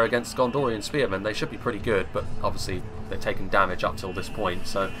to be fair, against Gondorian Spearmen, they should be pretty good, but obviously they've taken damage up till this point,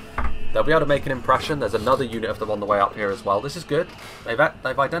 so they'll be able to make an impression. There's another unit of them on the way up here as well. This is good. They've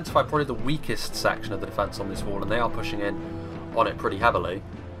identified probably the weakest section of the defence on this wall, and they are pushing in on it pretty heavily.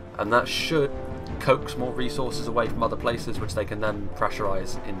 And that should coax more resources away from other places, which they can then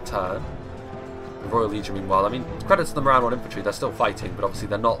pressurise in turn. The Royal Legion, meanwhile, I mean, credit to them around on infantry, they're still fighting, but obviously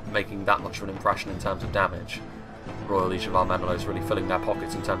they're not making that much of an impression in terms of damage. Royal Legion of Armenelos really filling their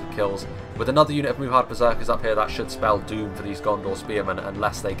pockets in terms of kills. With another unit of Muhard Berserkers up here, that should spell doom for these Gondor Spearmen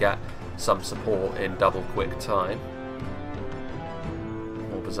unless they get some support in double quick time.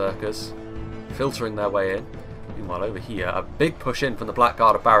 More Berserkers filtering their way in. Meanwhile, over here, a big push in from the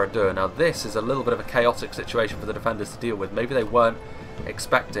Blackguard of Barad-dûr. Now, this is a little bit of a chaotic situation for the defenders to deal with. Maybe they weren't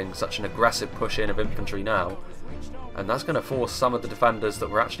expecting such an aggressive push in of infantry now. And that's going to force some of the defenders that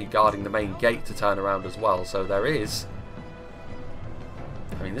were actually guarding the main gate to turn around as well. So there is...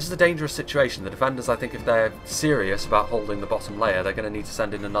 I mean, this is a dangerous situation. The defenders, I think, if they're serious about holding the bottom layer, they're going to need to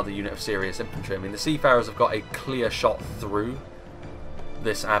send in another unit of serious infantry. I mean, the Seafarers have got a clear shot through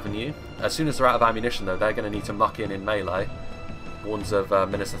this avenue. As soon as they're out of ammunition, though, they're going to need to muck in melee. Ones of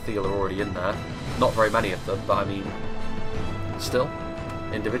Minas Ithil are already in there. Not very many of them, but I mean, still,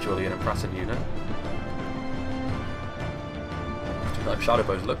 individually an impressive unit.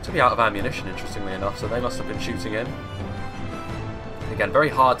 Shadowbows look to be out of ammunition, interestingly enough, so they must have been shooting in. Again, very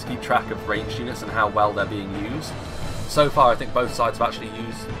hard to keep track of ranged units and how well they're being used. So far, I think both sides have actually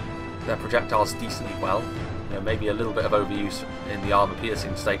used their projectiles decently well. You know, maybe a little bit of overuse in the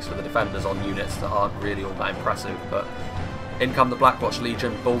armour-piercing stakes for the defenders on units that aren't really all that impressive, but in come the Blackwatch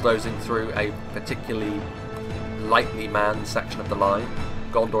Legion, bulldozing through a particularly lightly manned section of the line.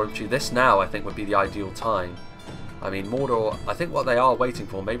 Gondor infantry, this now I think would be the ideal time. I mean, Mordor, I think what they are waiting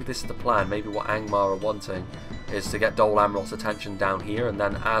for, maybe this is the plan, maybe what Angmar are wanting, is to get Dol Amroth's attention down here, and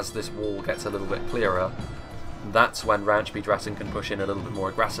then as this wall gets a little bit clearer, that's when Ranchby Dressing can push in a little bit more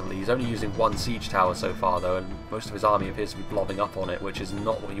aggressively. He's only using one siege tower so far, though, and most of his army appears to be blobbing up on it, which is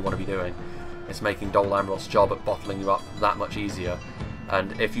not what you want to be doing. It's making Dol Amroth's job at bottling you up that much easier.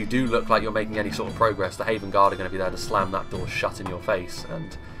 And if you do look like you're making any sort of progress, the Haven Guard are going to be there to slam that door shut in your face.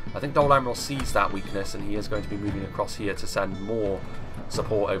 And I think Dol Amroth sees that weakness, and he is going to be moving across here to send more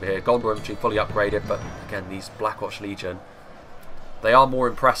support over here. Gondor infantry fully upgraded, but again, these Blackwatch Legion, they are more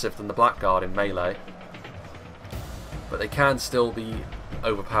impressive than the Blackguard in melee, but they can still be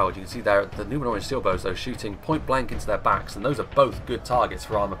overpowered. You can see there the Numenor Steelbows, though, shooting point blank into their backs, and those are both good targets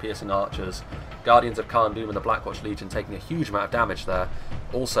for armour-piercing archers. Guardians of Khan Doom and the Blackwatch Legion taking a huge amount of damage there.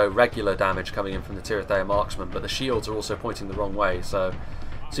 Also regular damage coming in from the TIRITH marksmen, but the shields are also pointing the wrong way, so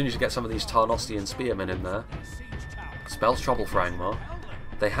as soon as you get some of these Tarnostian spearmen in there, spells trouble for Angmar.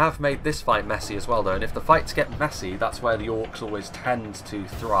 They have made this fight messy as well, though, and if the fights get messy, that's where the Orcs always tend to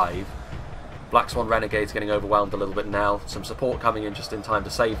thrive. Black Swan Renegades getting overwhelmed a little bit now. Some support coming in just in time to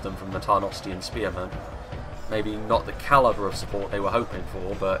save them from the Tarnostian spearmen. Maybe not the calibre of support they were hoping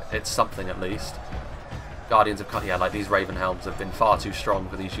for, but it's something at least. Guardians of yeah, like these Raven Helms have been far too strong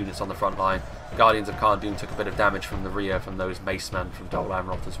for these units on the front line. Guardians of Kharn took a bit of damage from the rear from those mace men from Dol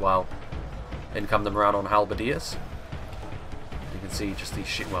Amroth as well. In come the Moran on Halberdiers. You can see just these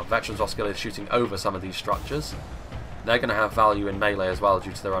Veterans of Osgiliath shooting over some of these structures. They're going to have value in melee as well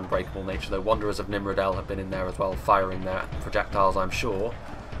due to their unbreakable nature, though Wanderers of Nimrodel have been in there as well, firing their projectiles, I'm sure.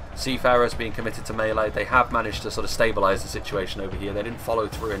 Seafarers being committed to melee, they have managed to sort of stabilise the situation over here. They didn't follow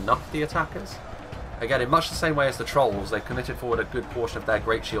through enough, the attackers. Again, in much the same way as the Trolls, they've committed forward a good portion of their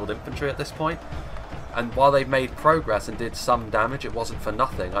Great Shield infantry at this point. And while they've made progress and did some damage, it wasn't for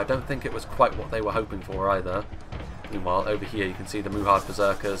nothing. I don't think it was quite what they were hoping for either. Meanwhile, over here you can see the Muhard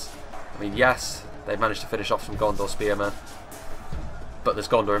Berserkers. I mean, yes, they've managed to finish off some Gondor Spearmen, but there's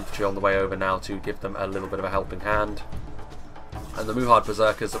Gondor infantry on the way over now to give them a little bit of a helping hand. And the Muhard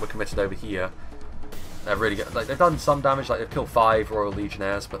Berserkers that were committed over here, they're really good. Like, they've done some damage, like they've killed 5 Royal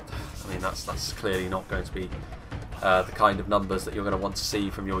Legionnaires, but I mean that's clearly not going to be the kind of numbers that you're going to want to see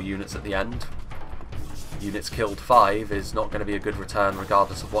from your units at the end. Units killed 5 is not going to be a good return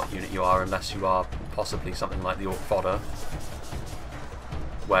regardless of what unit you are, unless you are possibly something like the Orc Fodder,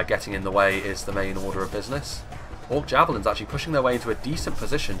 where getting in the way is the main order of business. Orc Javelins actually pushing their way into a decent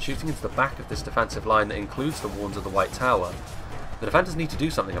position, shooting into the back of this defensive line that includes the Warns of the White Tower. The defenders need to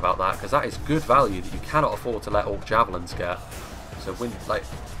do something about that, because that is good value that you cannot afford to let Orc Javelins get. So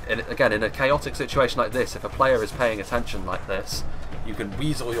again, in a chaotic situation like this, if a player is paying attention like this, you can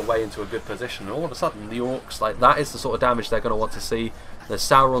weasel your way into a good position, and all of a sudden the Orcs, like, that is the sort of damage they're going to want to see. There's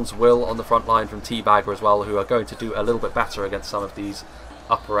Sauron's Will on the front line from Teabagger as well, who are going to do a little bit better against some of these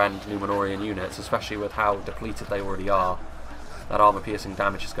upper end Numenorian units, especially with how depleted they already are. That armor piercing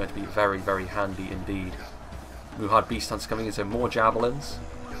damage is going to be very, very handy indeed. Muhard Beast Hunters coming in, so more Javelins,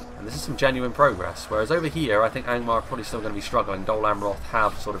 and this is some genuine progress. Whereas over here, I think Angmar are probably still going to be struggling. Dol Amroth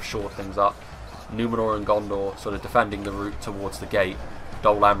have sort of shored things up. Numenor and Gondor sort of defending the route towards the gate.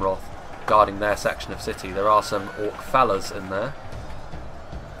 Dol Amroth guarding their section of city. There are some Orc Fellas in there,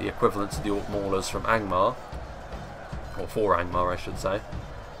 the equivalent to the Orc Maulers from Angmar, or for Angmar I should say.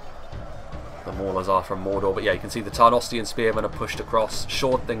 The Maulers are from Mordor, but yeah, you can see the Tarnostian Spearmen are pushed across,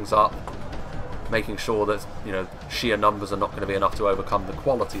 shored things up, making sure that, you know, sheer numbers are not going to be enough to overcome the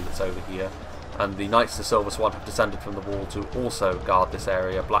quality that's over here. And the Knights of the Silver Swan have descended from the wall to also guard this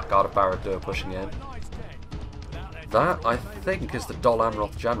area. Blackguard of Barad-dûr pushing in. That, I think, is the Dol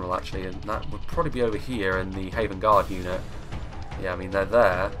Amroth General, actually, and that would probably be over here in the Haven Guard unit. Yeah, I mean, they're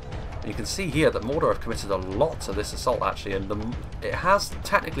there. And you can see here that Mordor have committed a lot to this assault, actually, and it has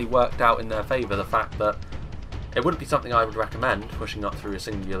technically worked out in their favour, the fact that it wouldn't be something I would recommend, pushing up through a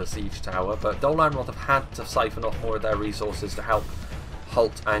singular siege tower, but Dol Amroth have had to siphon off more of their resources to help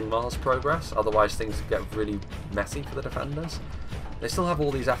halt Angmar's progress, otherwise things would get really messy for the defenders. They still have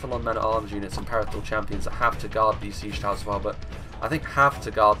all these Ethelon Men-at-Arms units and Perithal Champions that have to guard these siege towers as well, but I think have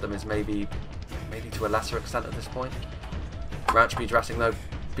to guard them is maybe to a lesser extent at this point. Ranchby dressing, though,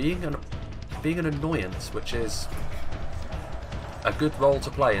 being an annoyance, which is a good role to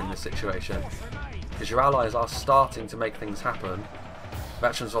play in this situation, because your allies are starting to make things happen.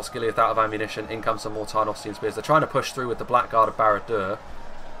 Veterans of Osgiliath out of ammunition, in comes some more Tarnostian Spears. They're trying to push through with the Blackguard of Barad-dûr,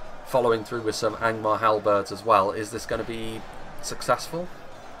 following through with some Angmar Halberds as well. Is this going to be successful?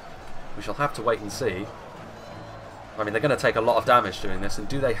 We shall have to wait and see. I mean, they're going to take a lot of damage doing this, and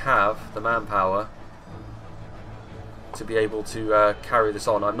do they have the manpower to be able to carry this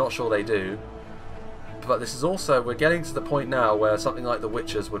on? I'm not sure they do. But this is also, we're getting to the point now where something like the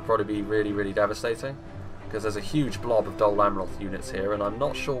Witchers would probably be really, really devastating, because there's a huge blob of Dol Amroth units here, and I'm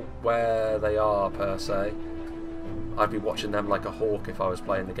not sure where they are per se. I'd be watching them like a hawk if I was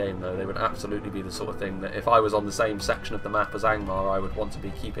playing the game, though. They would absolutely be the sort of thing that if I was on the same section of the map as Angmar, I would want to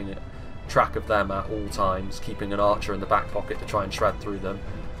be keeping track of them at all times, keeping an archer in the back pocket to try and shred through them.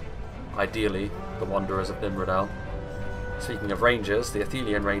 Ideally, the Wanderers of Nimrodel. Speaking of Rangers, the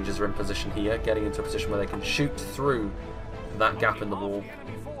Athelian Rangers are in position here, getting into a position where they can shoot through that gap in the wall,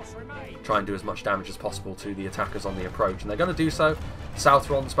 try and do as much damage as possible to the attackers on the approach, and they're going to do so.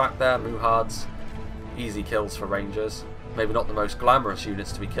 Southrons back there, Muhards, easy kills for Rangers. Maybe not the most glamorous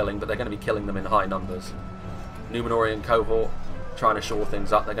units to be killing, but they're going to be killing them in high numbers. Numenorian cohort trying to shore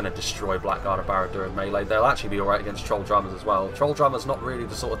things up. They're going to destroy Blackguard of Barad-dûr in melee. They'll actually be alright against Troll Drummers as well. Troll Drummers not really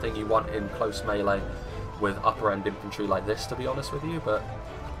the sort of thing you want in close melee with upper end infantry like this, to be honest with you, but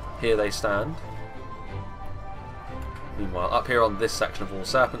here they stand. Meanwhile, up here on this section of wall,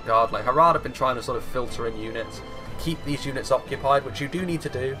 Serpent Guard, like Harad have been trying to sort of filter in units, keep these units occupied, which you do need to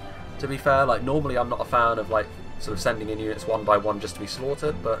do, to be fair. Like, normally I'm not a fan of like sort of sending in units one by one just to be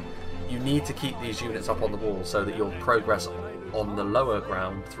slaughtered, but you need to keep these units up on the wall so that your progress on the lower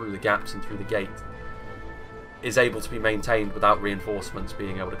ground, through the gaps and through the gate, is able to be maintained without reinforcements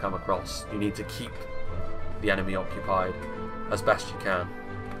being able to come across. You need to keep the enemy occupied as best you can.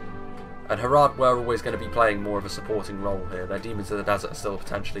 And Harad were always going to be playing more of a supporting role here. Their Demons of the Desert are still a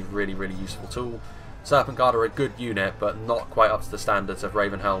potentially really, really useful tool. Serpent Guard are a good unit, but not quite up to the standards of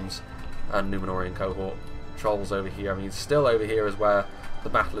Ravenhelms and Numenorian cohort. Trolls over here, I mean, still over here is where the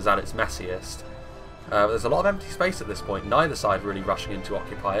battle is at its messiest. There's a lot of empty space at this point, neither side really rushing in to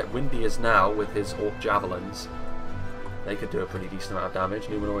occupy it. Windy is now with his Orc Javelins. They could do a pretty decent amount of damage.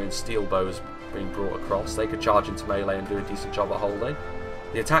 Numenorian Steel Bows being brought across. They could charge into melee and do a decent job at holding.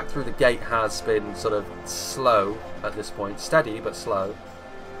 The attack through the gate has been sort of slow at this point. Steady, but slow.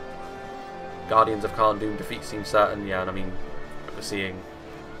 Guardians of Kharn defeat seems certain. Yeah, and I mean, we're seeing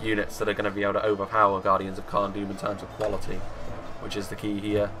units that are going to be able to overpower Guardians of Kharn in terms of quality, which is the key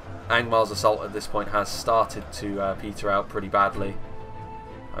here. Angmar's assault at this point has started to peter out pretty badly.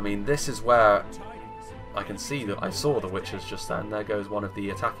 I mean, this is where I can see that I saw the Witchers just then. There goes one of the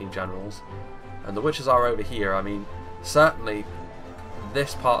attacking generals. And the Witchers are over here. I mean, certainly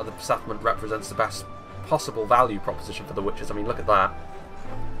this part of the settlement represents the best possible value proposition for the Witchers. I mean, look at that.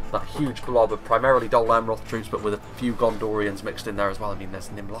 That huge blob of primarily Dol Amroth troops, but with a few Gondorians mixed in there as well. I mean, there's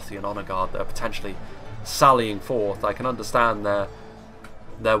Nimlothian Honor Guard that are potentially sallying forth. I can understand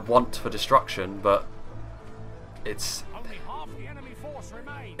their want for destruction, but is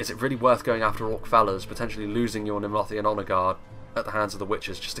it really worth going after Orc Fellas, potentially losing your Nimlothian Honor Guard at the hands of the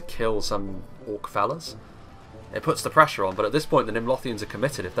Witchers just to kill some Orc Fellas? It puts the pressure on, but at this point the Nimlothians are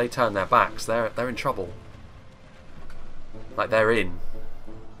committed. If they turn their backs, they're in trouble. Like, they're in.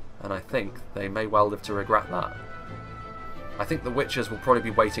 And I think they may well live to regret that. I think the Witchers will probably be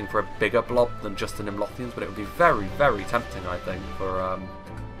waiting for a bigger blob than just the Nimlothians, but it would be very, very tempting, I think, for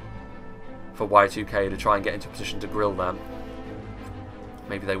Y2K to try and get into a position to grill them.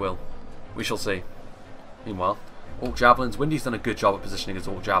 Maybe they will. We shall see. Meanwhile, Orc Javelins. Windy's done a good job at positioning his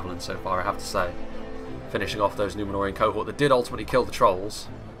Orc Javelins so far, I have to say. Finishing off those Numenorian cohort that did ultimately kill the Trolls.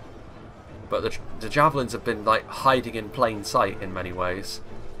 But the Javelins have been, like, hiding in plain sight in many ways.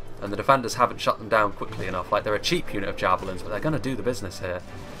 And the defenders haven't shut them down quickly enough. Like, they're a cheap unit of Javelins, but they're going to do the business here.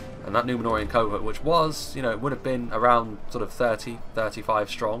 And that Numenorian cohort, which was, you know, it would have been around sort of 30,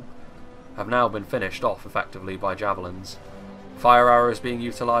 35 strong, have now been finished off effectively by Javelins. Fire arrows being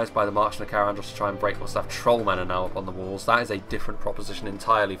utilised by the Marksmen of Carandros to try and break what's left. Trollmen are now up on the walls. That is a different proposition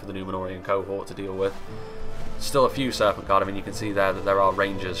entirely for the Numenorian cohort to deal with. Still a few Serpent Guard. I mean, you can see there that there are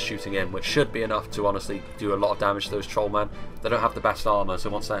Rangers shooting in, which should be enough to honestly do a lot of damage to those Trollmen. They don't have the best armour, so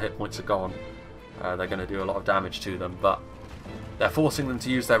once their hit points are gone, they're going to do a lot of damage to them. But they're forcing them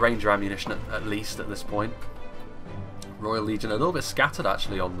to use their Ranger ammunition at least at this point. Royal Legion a little bit scattered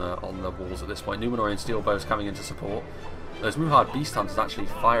actually on the walls at this point. Numenorian Steel Bows coming in to support. Those Muhard Beast Hunters actually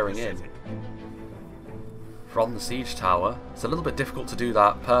firing in from the siege tower. It's a little bit difficult to do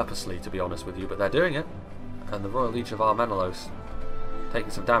that purposely, to be honest with you, but they're doing it. And the Royal Legion of Armenelos taking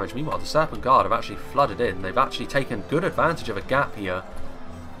some damage. Meanwhile, the Serpent Guard have actually flooded in. They've actually taken good advantage of a gap here.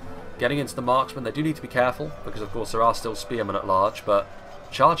 Getting into the marksmen, they do need to be careful, because of course there are still spearmen at large, but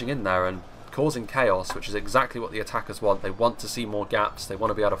charging in there and causing chaos, which is exactly what the attackers want. They want to see more gaps. They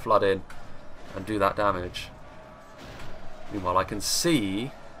want to be able to flood in and do that damage. Meanwhile, I can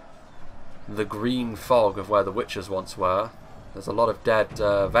see the green fog of where the Witchers once were. There's a lot of dead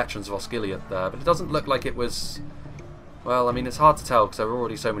veterans of Osgiliath there, but it doesn't look like it was... Well, I mean, it's hard to tell because there were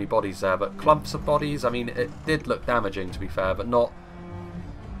already so many bodies there, but clumps of bodies, I mean, it did look damaging, to be fair, but not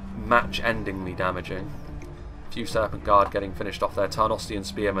match-endingly damaging. A few Serpent Guard getting finished off there. Tarnostian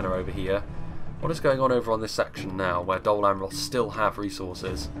Spearmen are over here. What is going on over on this section now, where Dol Amroth still have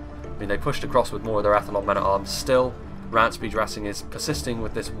resources? I mean, they pushed across with more of their Ethelon men-at-arms. Still, Ransby Dressing is persisting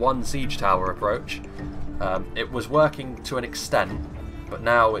with this one siege tower approach. It was working to an extent, but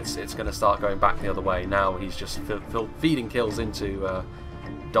now it's going to start going back the other way. Now he's just feeding kills into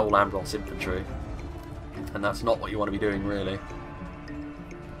Dol Amroth's infantry, and that's not what you want to be doing, really.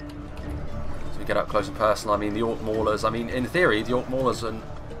 So we get up close and personal. I mean, the Orc Maulers, I mean, in theory, the Orc Maulers and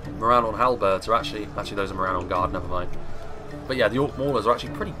Moranon Halberds are actually those are Moranon Guard, never mind. But yeah, the Orc Maulers are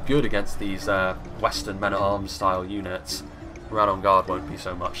actually pretty good against these Western men-at-arms style units. Moranon Guard won't be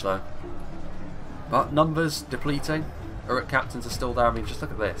so much, though. But numbers depleting. Uruk Captains are still there. I mean, just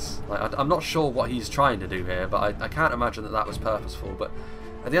look at this. Like, I'm not sure what he's trying to do here, but I can't imagine that that was purposeful. But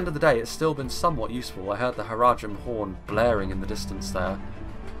at the end of the day, it's still been somewhat useful. I heard the Haradrim horn blaring in the distance there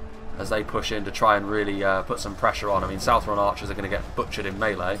as they push in to try and really put some pressure on. I mean, Southron archers are going to get butchered in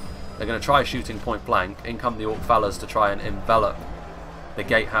melee. They're going to try shooting point blank. In come the Orc Fellas to try and envelop the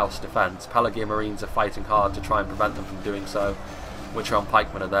gatehouse defence. Pelargir Marines are fighting hard to try and prevent them from doing so. Witcher and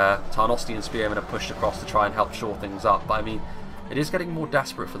pikemen are there. Tarnostian spearmen are pushed across to try and help shore things up. But I mean, it is getting more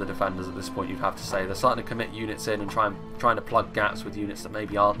desperate for the defenders at this point, you'd have to say. They're starting to commit units in and trying to plug gaps with units that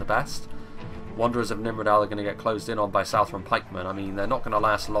maybe aren't the best. Wanderers of Nimrodal are going to get closed in on by Southron pikemen. I mean, they're not going to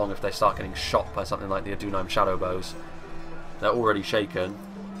last long if they start getting shot by something like the Adunheim Shadowbows. They're already shaken.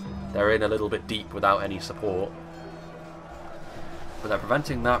 They're in a little bit deep without any support. But they're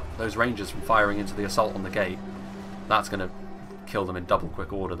preventing those rangers from firing into the assault on the gate. That's going to kill them in double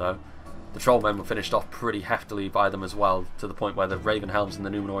quick order, though. The Trollmen were finished off pretty heftily by them as well, to the point where the Ravenhelms and the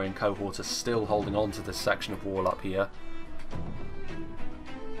Numenorian cohort are still holding on to this section of wall up here.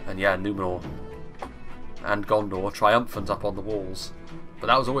 And yeah, Numenor and Gondor triumphant up on the walls. But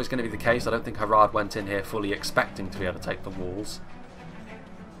that was always going to be the case. I don't think Harad went in here fully expecting to be able to take the walls.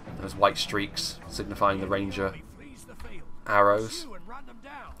 Those white streaks signifying the ranger arrows.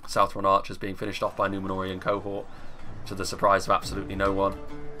 Southron archers being finished off by Numenorian cohort, to the surprise of absolutely no one.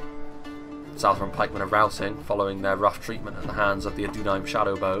 Southron pikemen are routing, following their rough treatment at the hands of the Adunheim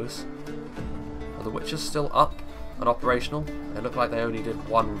Shadowbows. Are the Witchers still up and operational? They look like they only did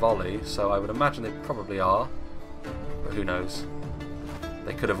one volley, so I would imagine they probably are. But who knows?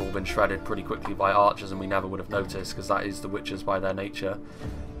 They could have all been shredded pretty quickly by archers and we never would have noticed, because that is the Witchers by their nature.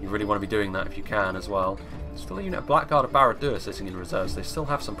 You really want to be doing that if you can as well. Still a unit of Blackguard of Barad-dûr sitting in reserves. They still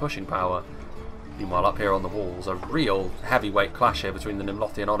have some pushing power. Meanwhile, up here on the walls, a real heavyweight clash here between the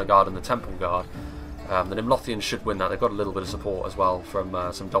Nimlothian Honour Guard and the Temple Guard. The Nimlothians should win that. They've got a little bit of support as well from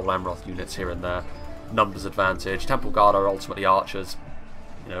some Dol Amroth units here and there. Numbers advantage. Temple Guard are ultimately archers,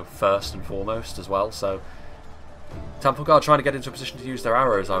 you know, first and foremost as well. So Temple Guard trying to get into a position to use their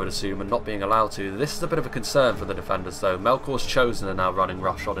arrows, I would assume, and not being allowed to. This is a bit of a concern for the defenders, though. Melkor's Chosen are now running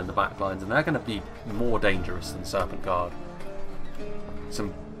roughshod in the backlines, and they're going to be more dangerous than Serpent Guard.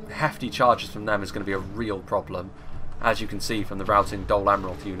 Some hefty charges from them is going to be a real problem, as you can see from the routing Dol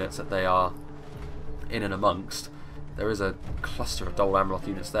Amroth units that they are in and amongst. There is a cluster of Dol Amroth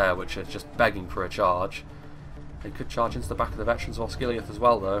units there which are just begging for a charge. They could charge into the back of the veterans of Osgiliath as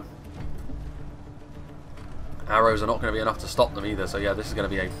well, though. Arrows are not going to be enough to stop them either, so yeah, this is going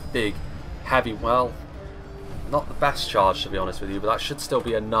to be a big, heavy, well, not the best charge to be honest with you, but that should still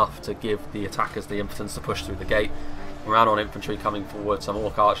be enough to give the attackers the impotence to push through the gate. Moran infantry coming forward, some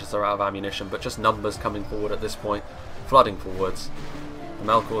Orc archers are out of ammunition, but just numbers coming forward at this point, flooding forwards.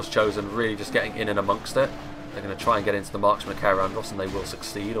 The Melkor's Chosen really just getting in and amongst it. They're going to try and get into the Marksmen of Caer Andros, and they will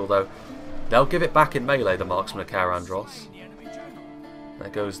succeed, although they'll give it back in melee, the Marksmen of Caer Andros. There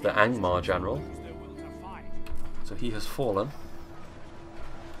goes the Angmar general. So he has fallen.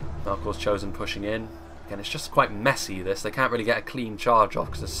 Melkor's Chosen pushing in. Again, it's just quite messy, this. They can't really get a clean charge off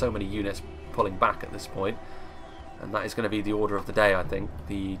because there's so many units pulling back at this point. And that is going to be the order of the day, I think.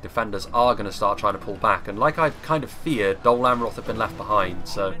 The defenders are going to start trying to pull back. And like I kind of feared, Dol Amroth have been left behind.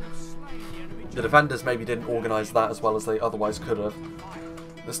 So the defenders maybe didn't organise that as well as they otherwise could have.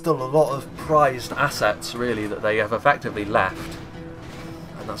 There's still a lot of prized assets, really, that they have effectively left.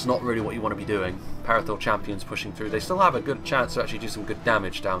 And that's not really what you want to be doing. Perithal champions pushing through. They still have a good chance to actually do some good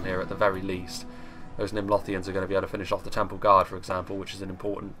damage down here at the very least. Those Nimlothians are going to be able to finish off the Temple Guard, for example, which is an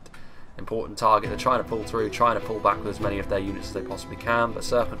important target. They're trying to pull through, trying to pull back with as many of their units as they possibly can, but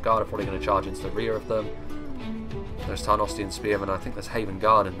Serpent Guard are probably going to charge into the rear of them. There's Tarnostian Spearmen, I think there's Haven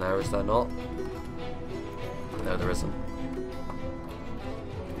Guard in there, is there not? No, there isn't.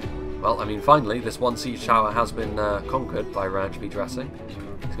 Well, I mean, finally, this one siege tower has been conquered by Ranch V Dressing.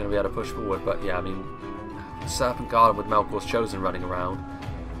 He's going to be able to push forward, but yeah, I mean, Serpent Guard with Melkor's Chosen running around,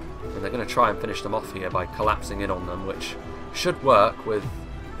 and they're going to try and finish them off here by collapsing in on them, which should work with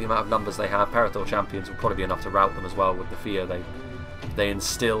the amount of numbers they have. Perithal champions will probably be enough to rout them as well with the fear they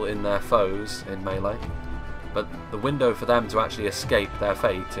instill in their foes in melee. But the window for them to actually escape their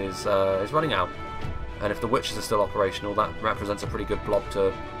fate is running out, and if the Witches are still operational, that represents a pretty good blob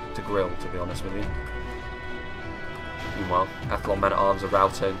to grill, to be honest with you. Meanwhile, Athlon men-at-arms are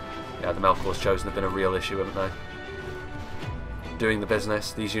routing. Yeah, the Melkor's Chosen have been a real issue, haven't they? Doing the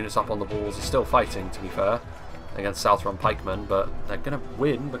business. These units up on the walls are still fighting, to be fair, against Southron pikemen, but they're going to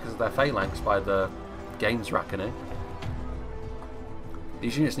win because of their phalanx by the games reckoning.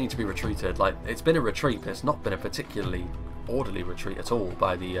 These units need to be retreated. Like, it's been a retreat, but it's not been a particularly orderly retreat at all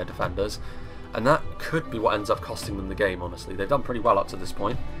by the defenders, and that could be what ends up costing them the game, honestly. They've done pretty well up to this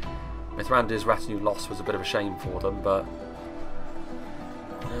point. Mithrandir's retinue loss was a bit of a shame for them, but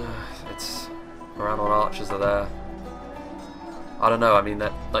it's Moran archers are there. I don't know, I mean,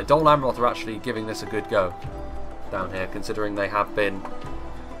 like, Dol Amroth are actually giving this a good go down here, considering they have been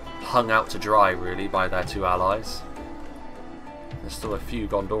hung out to dry, really, by their two allies. There's still a few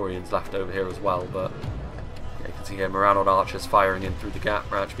Gondorians left over here as well, but yeah, you can see here Morannon archers firing in through the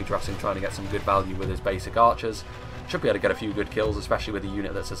gap. Archby dressing, trying to get some good value with his basic archers. Should be able to get a few good kills, especially with a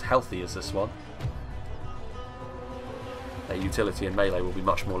unit that's as healthy as this one. Their utility in melee will be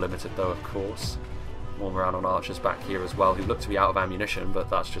much more limited though, of course. More Morannon archers back here as well, who look to be out of ammunition, but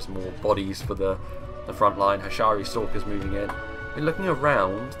that's just more bodies for the front line. Hashari Stalkers moving in. Looking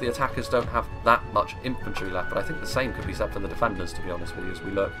around, the attackers don't have that much infantry left, but I think the same could be said for the defenders, to be honest with you, as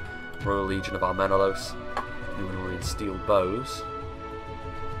we look. Royal Legion of Armenelos, Numenorian steel bows.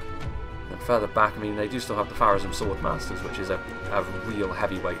 And further back, I mean, they do still have the Pharazim Swordmasters, which is a real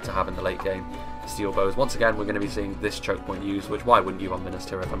heavyweight to have in the late game. Steel bows. Once again, we're going to be seeing this choke point used, which why wouldn't you on Minas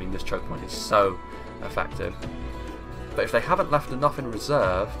Tirith? I mean, this choke point is so effective. But if they haven't left enough in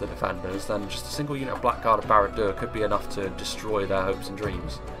reserve, the defenders, then just a single unit of Blackguard of Barad-dûr could be enough to destroy their hopes and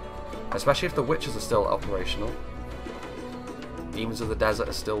dreams. Especially if the Witches are still operational. Demons of the Desert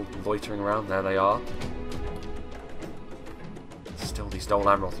are still loitering around. There they are. Still, these Dol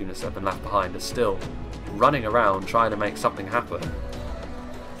Amroth units that have been left behind are still running around trying to make something happen.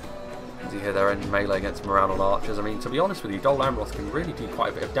 As you hear, they're in melee against Morannon archers. I mean, to be honest with you, Dol Amroth can really do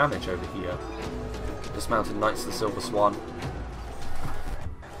quite a bit of damage over here. Dismounted Knights of the Silver Swan,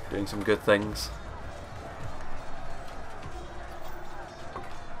 doing some good things.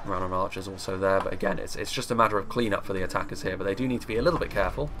 Morannon archers also there, but again, it's just a matter of clean-up for the attackers here, but they do need to be a little bit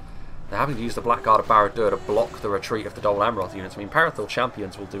careful. They're having to use the Blackguard of Barad-dûr to block the retreat of the Dol Amroth units. I mean, Perithil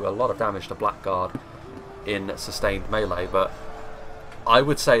champions will do a lot of damage to Blackguard in sustained melee, but I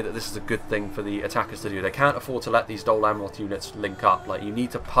would say that this is a good thing for the attackers to do. They can't afford to let these Dol Amroth units link up. Like, you need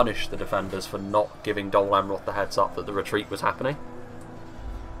to punish the defenders for not giving Dol Amroth the heads up that the retreat was happening.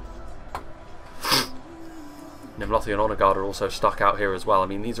 Nimlothian Honor Guard are also stuck out here as well. I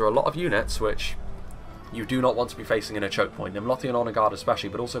mean, these are a lot of units which you do not want to be facing in a choke point. Nimlothian Honor Guard especially,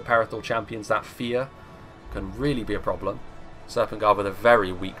 but also Perithil champions. That fear can really be a problem. Serpent Guard with a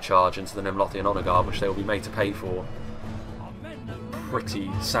very weak charge into the Nimlothian Honor Guard, which they will be made to pay for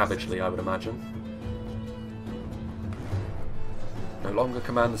pretty savagely, I would imagine. No longer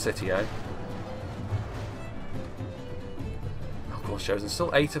command the city, eh? Of course, chosen.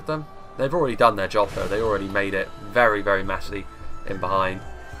 Still 8 of them. They've already done their job, though. They already made it very, very messy in behind.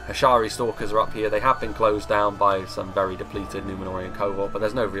 Hashari Stalkers are up here. They have been closed down by some very depleted Numenorian cohort, but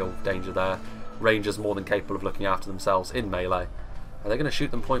there's no real danger there. Rangers more than capable of looking after themselves in melee. Are they going to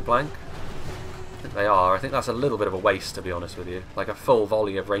shoot them point blank? I think they are. I think that's a little bit of a waste, to be honest with you. Like, a full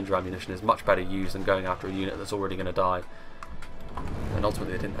volley of ranger ammunition is much better used than going after a unit that's already going to die. And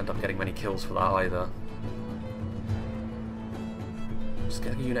ultimately they didn't end up getting many kills for that either. Just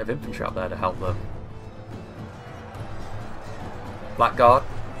get a unit of infantry up there to help them. Blackguard.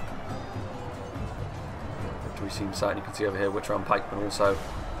 Victory seems certain. You can see over here Witcher-on Pikemen also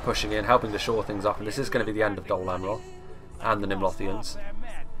pushing in, helping to shore things up. And this is going to be the end of Dol Amroth and the Nimlothians.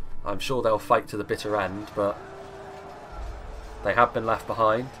 I'm sure they'll fight to the bitter end, but they have been left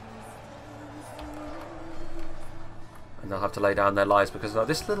behind. And they'll have to lay down their lives because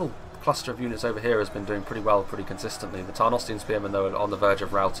this little cluster of units over here has been doing pretty well, pretty consistently. The Tarnostian Spearmen, though, are on the verge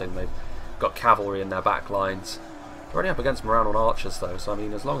of routing. They've got cavalry in their back lines. They're only up against Morannon archers, though, so I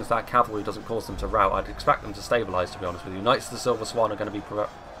mean, as long as that cavalry doesn't cause them to rout, I'd expect them to stabilise, to be honest with you. Knights of the Silver Swan are going to be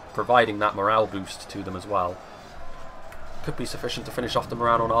providing that morale boost to them as well. Could be sufficient to finish off the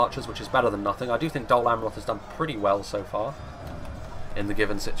Morannon archers, which is better than nothing. I do think Dol Amroth has done pretty well so far in the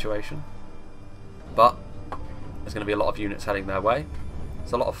given situation. But there's going to be a lot of units heading their way.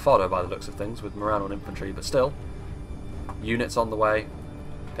 There's a lot of fodder by the looks of things with Morannon infantry, but still, units on the way,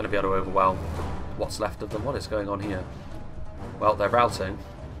 going to be able to overwhelm what's left of them. What is going on here? Well, they're routing,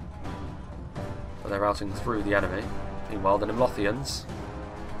 but they're routing through the enemy. Meanwhile, the Nimlothians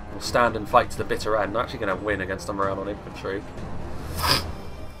will stand and fight to the bitter end. They're actually going to win against the Morannon infantry.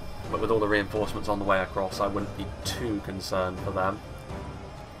 But with all the reinforcements on the way across, I wouldn't be too concerned for them.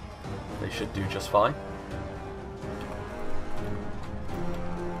 They should do just fine.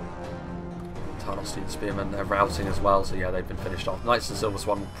 Tarnostian Spearmen, they're routing as well, so yeah, they've been finished off. Knights and Silver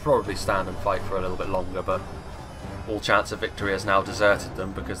Swan will probably stand and fight for a little bit longer, but all chance of victory has now deserted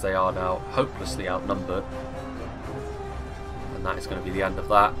them because they are now hopelessly outnumbered. And that is going to be the end of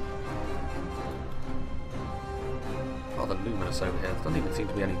that. Rather luminous over here. There doesn't even seem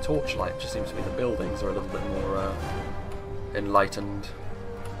to be any torchlight, it just seems to be the buildings are a little bit more enlightened.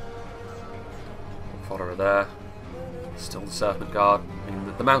 Fodder are there. Still the Serpent Guard. I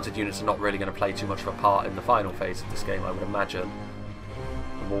mean, the mounted units are not really going to play too much of a part in the final phase of this game, I would imagine.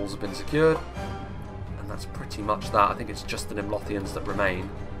 The walls have been secured, and that's pretty much that. I think it's just the Nimlothians that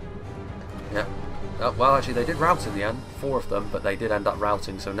remain. Yeah. Well, actually, they did rout in the end, 4 of them, but they did end up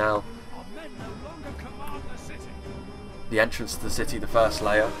routing, so now the entrance to the city, the first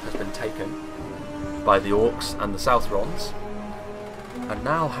layer, has been taken by the Orcs and the Southrons. And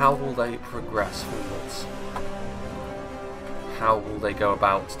now how will they progress forwards? How will they go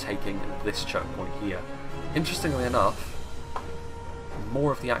about taking this choke point here? Interestingly enough,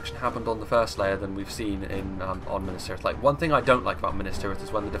 more of the action happened on the first layer than we've seen in on Minas Tirith. Like, one thing I don't like about Minas Tirith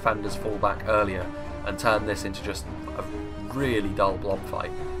is when the defenders fall back earlier and turn this into just a really dull blob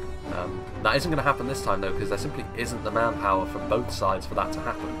fight. That isn't going to happen this time though, because there simply isn't the manpower from both sides for that to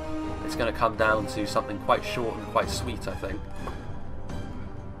happen. It's going to come down to something quite short and quite sweet, I think.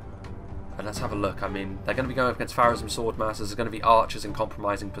 And let's have a look. I mean, they're going to be going up against Pharazim Swordmasters. There's going to be archers in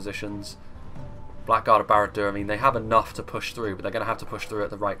compromising positions. Blackguard of Barad-dûr, I mean, they have enough to push through, but they're going to have to push through at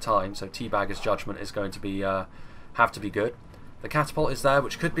the right time, so Teabagger's judgment is going to be have to be good. The catapult is there,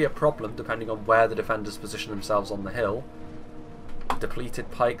 which could be a problem depending on where the defenders position themselves on the hill. Depleted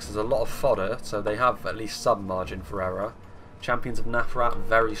pikes, there's a lot of fodder, so they have at least some margin for error. Champions of Nathrat,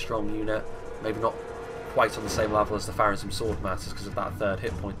 very strong unit, maybe not quite on the same level as the Pharazim Swordmasters because of that 3rd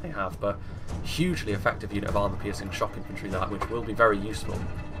hit point they have, but hugely effective unit of armor-piercing shock infantry that, which will be very useful.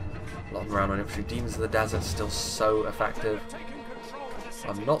 Long round on infantry. Demons of the Desert still so effective.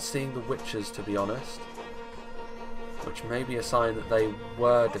 I'm not seeing the Witches, to be honest, which may be a sign that they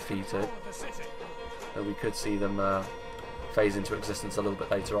were defeated, though we could see them phase into existence a little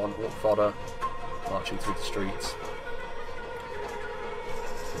bit later on. Orc fodder marching through the streets.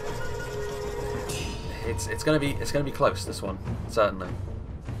 It's going to be close, this one, certainly.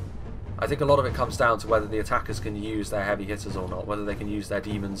 I think a lot of it comes down to whether the attackers can use their heavy hitters or not, whether they can use their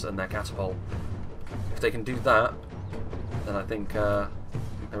demons and their catapult. If they can do that, then I think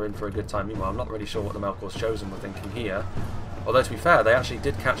they're in for a good time. Meanwhile, I'm not really sure what the Melkor's Chosen were thinking here. Although, to be fair, they actually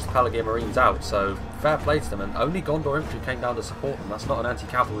did catch the Pelargir Marines out, so fair play to them. And only Gondor infantry came down to support them. That's not an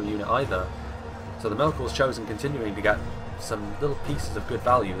anti-cavalry unit either. So the Melkor's Chosen continuing to get some little pieces of good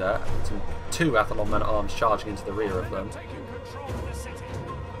value there. Some 2 Athlon men-at-arms charging into the rear of them.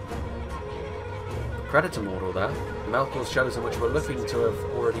 Credit to Mordor there. The Melkor's Chosen, which were looking to have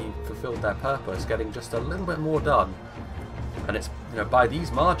already fulfilled their purpose, getting just a little bit more done. And it's, you know, by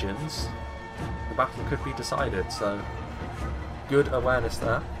these margins, the battle could be decided, so good awareness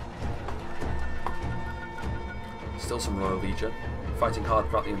there. Still some Royal Legion, fighting hard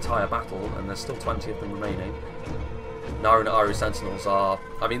throughout the entire battle, and there's still 20 of them remaining. Naru Naaru Sentinels are,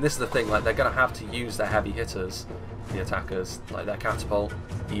 I mean, this is the thing, like, they're going to have to use their heavy hitters, the attackers, like their catapult,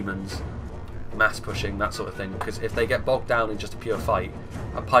 demons, mass pushing, that sort of thing, because if they get bogged down in just a pure fight,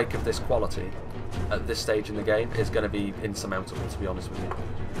 a pike of this quality at this stage in the game is going to be insurmountable, to be honest with you.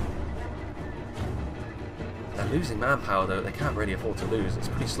 They're losing manpower though, they can't really afford to lose. It's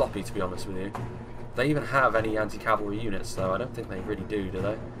pretty sloppy, to be honest with you. They even have any anti-cavalry units though? I don't think they really do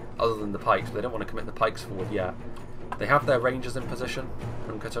they? Other than the pikes, but they don't want to commit the pikes forward yet. They have their rangers in position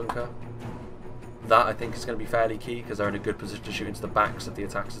from Katunka. That I think is going to be fairly key because they're in a good position to shoot into the backs of the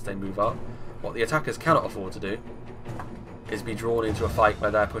attackers as they move up. What the attackers cannot afford to do is be drawn into a fight where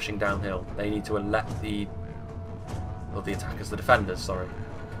they're pushing downhill. They need to let the attackers, the defenders, sorry.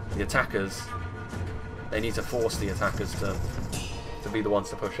 The attackers, they need to force the attackers to be the ones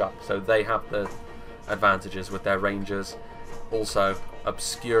to push up. So they have the advantages with their rangers, also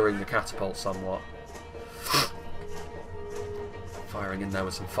obscuring the catapult somewhat. Firing in there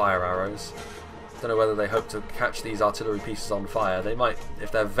with some fire arrows. Don't know whether they hope to catch these artillery pieces on fire. They might,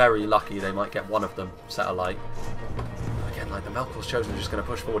 if they're very lucky, they might get one of them set alight. Again, like, the Melkor's Chosen are just going to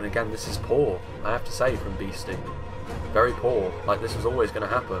push forward, and again, this is poor, I have to say, from Beastie. Very poor. Like, this was always going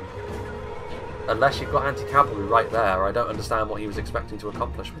to happen. Unless you've got anti-cavalry right there, I don't understand what he was expecting to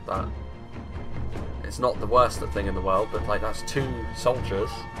accomplish with that. It's not the worst thing in the world, but, like, that's 2 soldiers,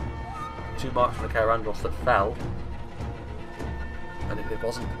 2 marks from the Caerandros that fell, and it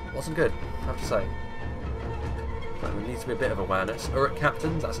wasn't good, I have to say. But there needs to be a bit of awareness. Uruk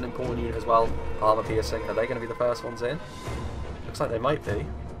Captains, that's an important unit as well. Armour piercing, are they going to be the first ones in? Looks like they might be.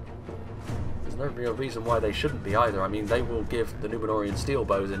 There's no real reason why they shouldn't be either. I mean, they will give the Numenorian steel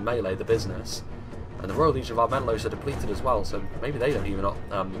bows in melee the business. And the Royal Legion of Armenlos are depleted as well, so maybe they don't even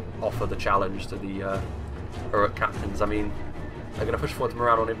offer the challenge to the Uruk Captains. I mean, they're going to push forward to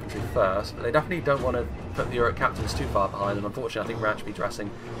Moran on infantry first, but they definitely don't want to put the Uruk Captains too far behind, and unfortunately I think we're actually dressing.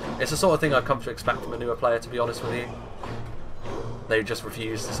 It's the sort of thing I've come to expect from a newer player, to be honest with you. They just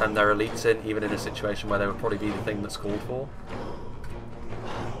refuse to send their elites in, even in a situation where they would probably be the thing that's called for.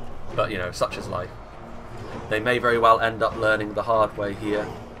 But, you know, such is life. They may very well end up learning the hard way here.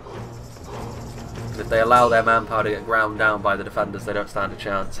 if they allow their manpower to get ground down by the defenders, they don't stand a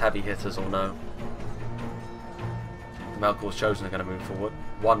chance, heavy hitters or no. The Melkor's Chosen are going to move forward.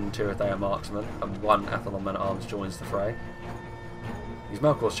 One TIRITH Air Marksman and one Athlon Men-at-Arms joins the fray. These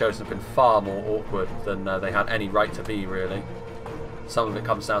Melkor's Chosen have been far more awkward than they had any right to be, really. Some of it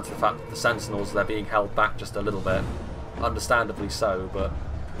comes down to the fact that the Sentinels, they're being held back just a little bit. Understandably so, but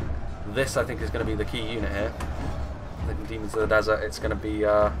this, I think, is going to be the key unit here. I think Demons of the Desert, it's going to be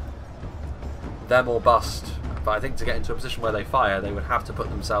them or bust. But I think to get into a position where they fire, they would have to put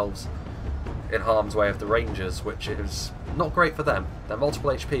themselves in harm's way of the Rangers, which is not great for them. They're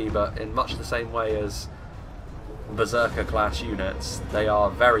multiple HP, but in much the same way as Berserker class units, they are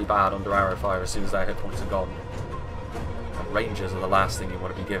very bad under arrow fire as soon as their hit points are gone. And Rangers are the last thing you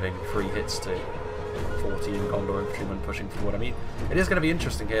want to be giving free hits to. 14 Gondor infantrymen pushing forward. I mean, it is going to be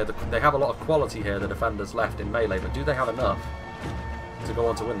interesting here. They have a lot of quality here, the defenders left in melee, but do they have enough to go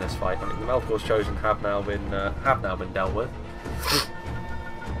on to win this fight? I mean, the Melkor's Chosen have now been dealt with.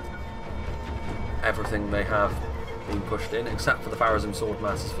 Everything they have been pushed in, except for the Pharazim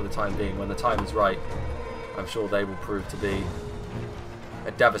Swordmasters for the time being. When the time is right, I'm sure they will prove to be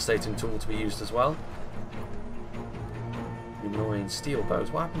a devastating tool to be used as well. Numenorian steel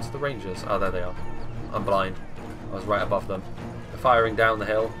bows. What happened to the Rangers? Oh, there they are. I'm blind. I was right above them. They're firing down the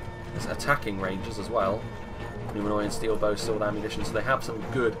hill. There's attacking Rangers as well. Numenorian steel bows, sword ammunition, so they have some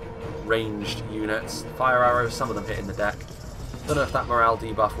good ranged units. Fire arrows, some of them hitting the deck. Don't know if that morale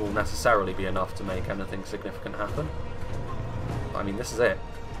debuff will necessarily be enough to make anything significant happen. But, I mean, this is it.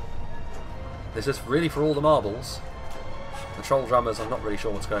 This is really for all the marbles. The Troll Drummers, I'm not really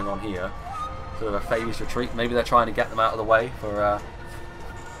sure what's going on here. Sort of a phased retreat. Maybe they're trying to get them out of the way for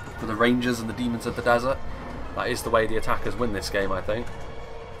the Rangers and the Demons of the Desert. That is the way the attackers win this game, I think.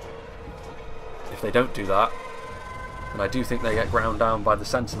 If they don't do that, then I do think they get ground down by the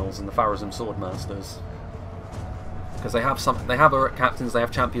Sentinels and the Pharazim Swordmasters. Because they have Uruk Captains, they have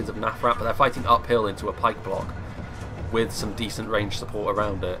Champions of Nafrat, but they're fighting uphill into a pike block with some decent range support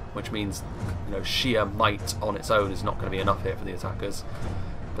around it, which means, you know, sheer might on its own is not going to be enough here for the attackers.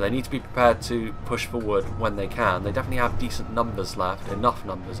 But they need to be prepared to push forward when they can. They definitely have decent numbers left, enough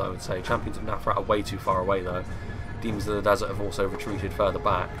numbers I would say. Champions of Nafrat are way too far away though. Demons of the Desert have also retreated further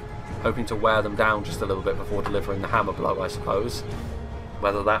back, hoping to wear them down just a little bit before delivering the hammer blow, I suppose.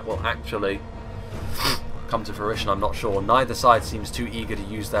 Whether that will actually come to fruition, I'm not sure. Neither side seems too eager to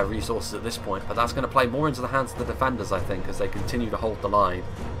use their resources at this point, but that's going to play more into the hands of the defenders, I think, as they continue to hold the line.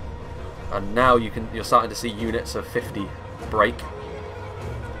 And now you're starting to see units of 50 break,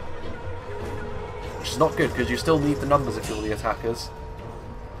 which is not good because you still need the numbers if you're the attackers.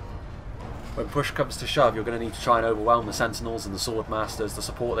 When push comes to shove, you're going to need to try and overwhelm the Sentinels and the Swordmasters. The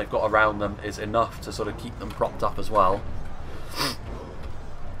support they've got around them is enough to sort of keep them propped up as well.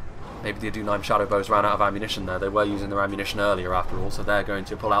 Maybe the Adunheim Shadowbows ran out of ammunition there. They were using their ammunition earlier after all, so they're going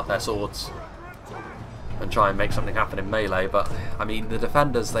to pull out their swords and try and make something happen in melee. But, I mean, the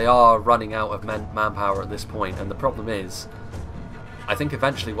defenders, they are running out of manpower at this point, and the problem is, I think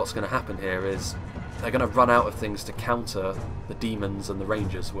eventually what's going to happen here is they're going to run out of things to counter the Demons and the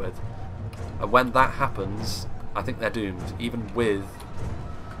Rangers with. And when that happens, I think they're doomed. Even with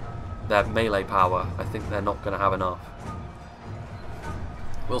their melee power, I think they're not going to have enough.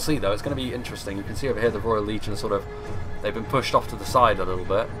 We'll see though, it's going to be interesting. You can see over here the Royal Legion they've been pushed off to the side a little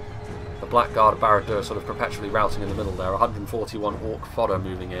bit. The Black Guard of Barad-dûr are sort of perpetually routing in the middle there. 141 Orc fodder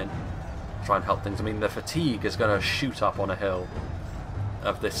moving in to try and help things. I mean, the fatigue is going to shoot up on a hill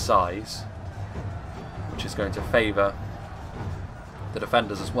of this size, which is going to favour the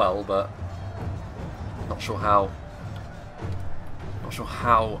defenders as well, but not sure how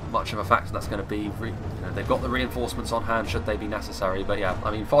much of a factor that's going to be. They've got the reinforcements on hand should they be necessary, but yeah,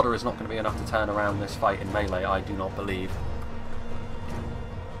 I mean, fodder is not going to be enough to turn around this fight in melee, I do not believe.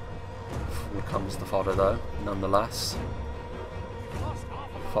 Here comes the fodder though, nonetheless.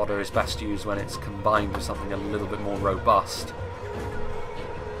 Fodder is best used when it's combined with something a little bit more robust.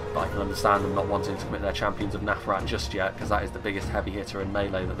 But I can understand them not wanting to commit their Champions of Nafrat just yet, because that is the biggest heavy hitter in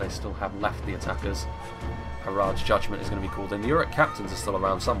melee that they still have left, the attackers. Harad's Judgment is going to be called in. The Uruk Captains are still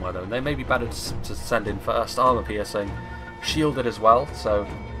around somewhere though, and they may be better to send in first. Armour piercing, shielded as well, so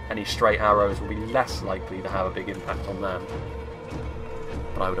any straight arrows will be less likely to have a big impact on them.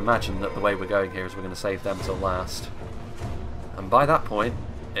 But I would imagine that the way we're going here is we're going to save them till last. And by that point,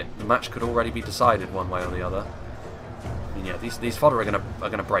 the match could already be decided one way or the other. I mean, yeah, these fodder are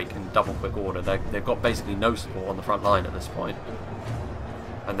going to break in double quick order. They've got basically no support on the front line at this point.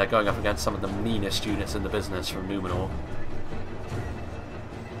 And they're going up against some of the meanest units in the business from Numenor.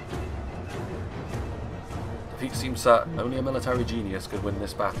 Defeat seems certain. Only a military genius could win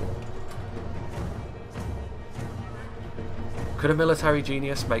this battle. Could a military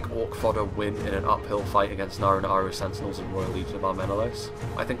genius make Orc fodder win in an uphill fight against Naru Naru Sentinels and Royal Legion of Armenelos?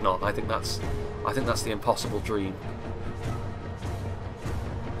 I think not. I think that's the impossible dream.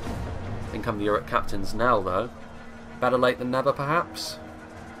 In come the Uruk captains now, though. Better late than never, perhaps?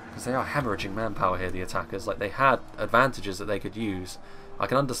 Because they are hemorrhaging manpower here, the attackers. Like, they had advantages that they could use. I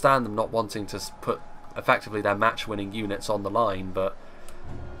can understand them not wanting to put, effectively, their match-winning units on the line, but,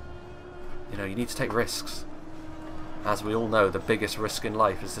 you know, you need to take risks. As we all know, the biggest risk in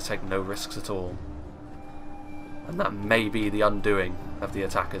life is to take no risks at all. And that may be the undoing of the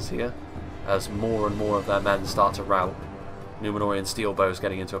attackers here, as more and more of their men start to rout. Numenorian steel bows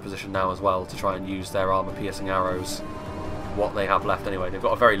getting into a position now as well to try and use their armour-piercing arrows, what they have left anyway. They've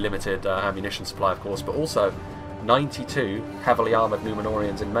got a very limited ammunition supply, of course, but also 92 heavily armoured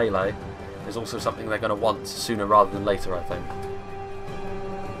Numenorians in melee is also something they're going to want sooner rather than later, I think.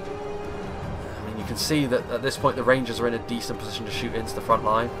 You can see that at this point the Rangers are in a decent position to shoot into the front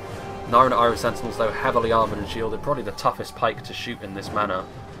line. Naru Naru Sentinels, though, heavily armoured and shielded, probably the toughest pike to shoot in this manner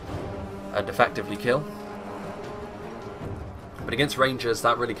and effectively kill. But against Rangers,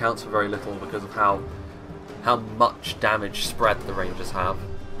 that really counts for very little because of how much damage spread the Rangers have.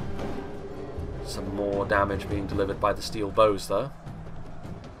 Some more damage being delivered by the steel bows, though.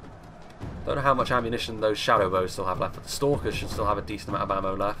 Don't know how much ammunition those shadow bows still have left, but the Stalkers should still have a decent amount of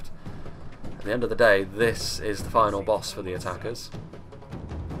ammo left. At the end of the day, this is the final boss for the attackers.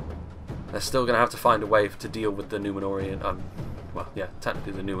 They're still going to have to find a way to deal with the Numenorian, well, yeah,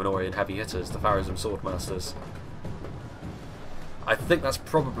 technically the Numenorian heavy hitters, the Pharazim Swordmasters. I think that's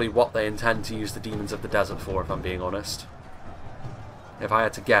probably what they intend to use the Demons of the Desert for, if I'm being honest. If I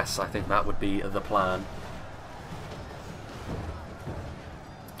had to guess, I think that would be the plan.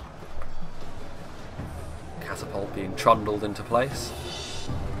 Catapult being trundled into place.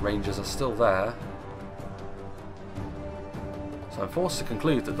 Rangers are still there. So I'm forced to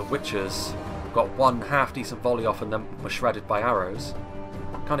conclude that the Witchers got one half-decent volley off and then were shredded by arrows.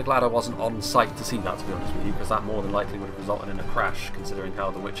 Kind of glad I wasn't on site to see that, to be honest with you, because that more than likely would have resulted in a crash, considering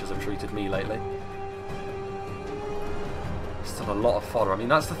how the Witchers have treated me lately. Still a lot of fodder. I mean,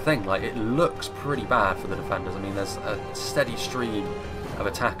 that's the thing, like, it looks pretty bad for the defenders. I mean, there's a steady stream of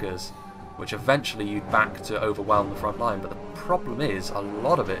attackers, which eventually you'd back to overwhelm the front line, but the problem is, a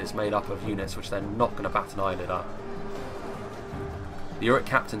lot of it is made up of units which they're not going to bat an eyelid at. The Uruk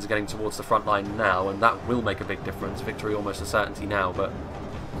captains are getting towards the front line now, and that will make a big difference. Victory almost a certainty now, but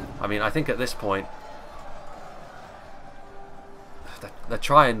I mean, I think at this point they're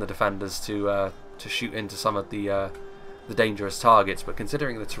trying, the defenders, to shoot into some of the dangerous targets, but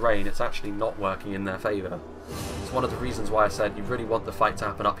considering the terrain, it's actually not working in their favour. It's one of the reasons why I said you really want the fight to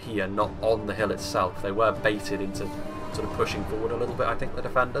happen up here, not on the hill itself. They were baited into sort of pushing forward a little bit, I think, the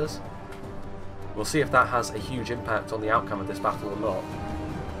defenders. We'll see if that has a huge impact on the outcome of this battle or not.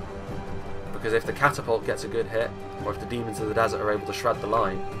 Because if the catapult gets a good hit, or if the Demons of the Desert are able to shred the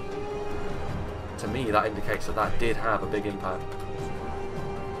line, to me that indicates that that did have a big impact.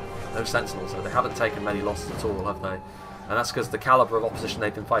 Those Sentinels, though, they haven't taken many losses at all, have they? And that's because the calibre of opposition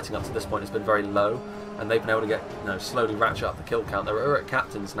they've been fighting up to this point has been very low, and they've been able to get, you know, slowly ratchet up the kill count. They're Uruk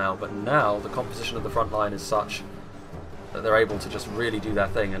captains now, but now the composition of the front line is such that they're able to just really do their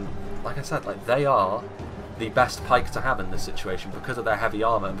thing. And like I said, like, they are the best pike to have in this situation because of their heavy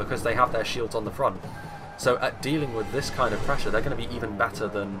armour and because they have their shields on the front. So at dealing with this kind of pressure, they're going to be even better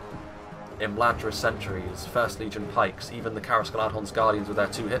than Imladris Sentries, 1st Legion pikes, even the Karaskal Adhon's Guardians with their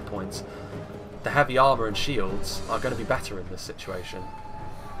 2 hit points. The heavy armour and shields are going to be better in this situation.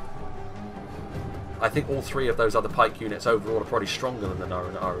 I think all 3 of those other pike units overall are probably stronger than the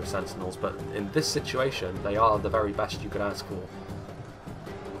Naru Naru Sentinels, but in this situation, they are the very best you could ask for.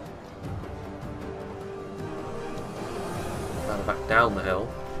 Now back down the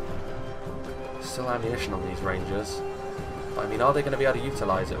hill. Still ammunition on these Rangers. But, I mean, are they going to be able to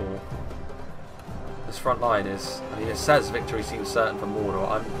utilise it all? This front line is... I mean, it says victory seems certain for Mordor.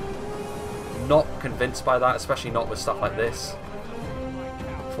 I'm not convinced by that, especially not with stuff like this.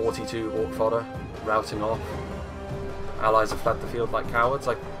 42 Orc fodder, routing off. Allies have fled the field like cowards.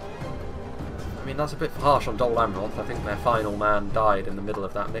 I mean, that's a bit harsh on Dol Amroth. I think their final man died in the middle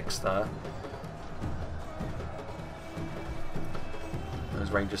of that mix there.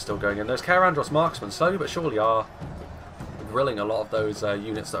 Those Rangers still going in. Those Kaerandros marksmen slowly but surely are grilling a lot of those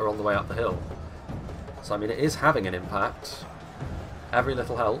units that are on the way up the hill. So I mean, it is having an impact. Every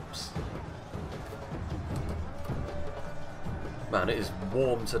little helps. Man, it is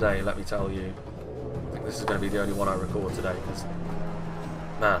warm today, let me tell you. I think this is going to be the only one I record today, because,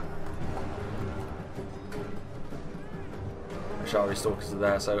 man, the Shari Stalkers are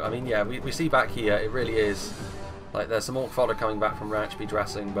there. So, I mean, yeah, we see back here, it really is Like, there's some orc fodder coming back from HP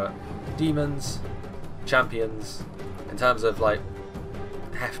dressing, but demons, champions, in terms of like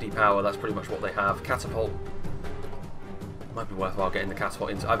hefty power, that's pretty much what they have. Catapult might be worthwhile getting the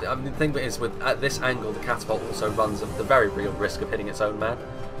catapult into. I mean, the thing is, with at this angle, the catapult also runs the very real risk of hitting its own men,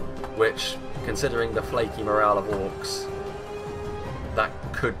 which, considering the flaky morale of orcs, that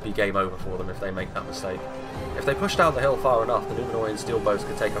could be game over for them if they make that mistake. If they push down the hill far enough, the Numenorian steel bows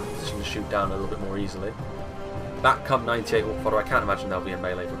could take up a position to shoot down a little bit more easily. That come 98 orc fodder, I can't imagine they'll be in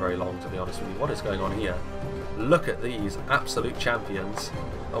melee for very long, to be honest with you. What is going on here? Look at these absolute champions.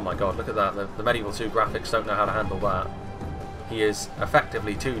 Oh my god, look at that. The Medieval 2 graphics don't know how to handle that. He is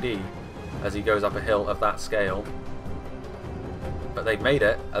effectively 2D as he goes up a hill of that scale. But they've made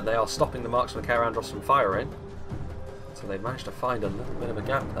it, and they are stopping the marksman Carandros from firing. So they've managed to find a little bit of a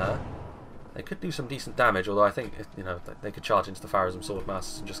gap there. They could do some decent damage, although I think, you know, they could charge into the Pharazim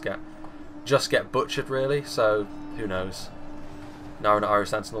Swordmasters and just get butchered, really. So who knows? Narran Iron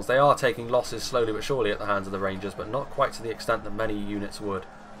Sentinels, they are taking losses slowly but surely at the hands of the Rangers, but not quite to the extent that many units would.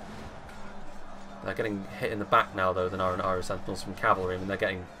 They're getting hit in the back now, though, the Narran Iron Sentinels from cavalry. I mean, they're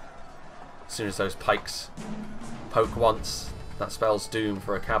getting, as soon as those pikes poke once, that spells doom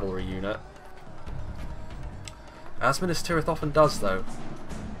for a cavalry unit. As Minas Tirith often does, though.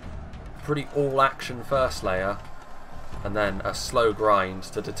 Pretty all-action first layer, and then a slow grind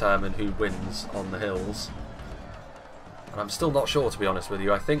to determine who wins on the hills. And I'm still not sure, to be honest with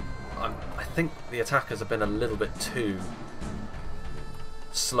you. I think the attackers have been a little bit too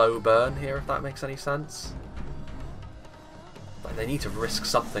slow burn here, if that makes any sense. Like, they need to risk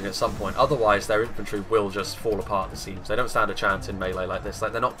something at some point, otherwise their infantry will just fall apart at the seams. They don't stand a chance in melee like this.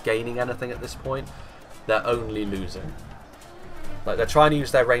 Like, they're not gaining anything at this point, they're only losing. Like, they're trying to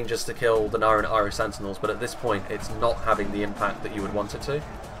use their rangers to kill the Narran Iron Sentinels, but at this point it's not having the impact that you would want it to.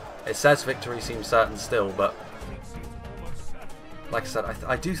 It says victory seems certain still, but like I said,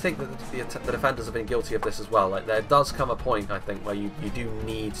 I do think that the defenders have been guilty of this as well. Like, there does come a point, I think, where you do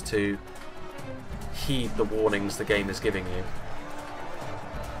need to heed the warnings the game is giving you.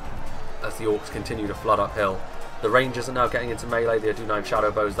 As the orcs continue to flood uphill. The rangers are now getting into melee, the Adunai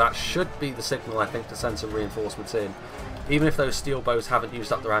shadow bows. That should be the signal, I think, to send some reinforcements in. Even if those steel bows haven't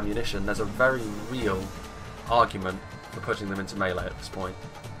used up their ammunition, there's a very real argument for putting them into melee at this point.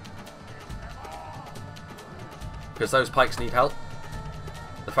 Because those pikes need help.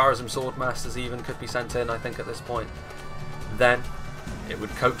 The Pharazim Swordmasters even could be sent in, I think, at this point. Then it would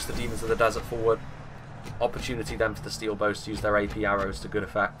coax the Demons of the Desert forward. Opportunity then for the steel bows to use their AP arrows to good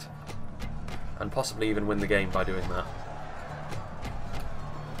effect. And possibly even win the game by doing that.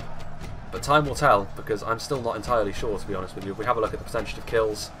 But time will tell, because I'm still not entirely sure, to be honest with you. If we have a look at the percentage of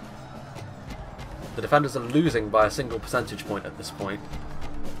kills, the defenders are losing by a single percentage point at this point.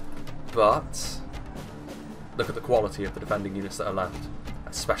 But look at the quality of the defending units that are left,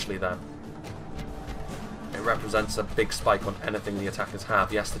 especially them. It represents a big spike on anything the attackers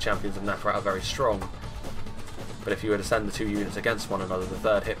have. Yes, the champions of Nefrat are very strong, but if you were to send the two units against one another, the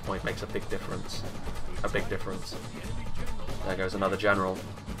third hit point makes a big difference. A big difference. There goes another general.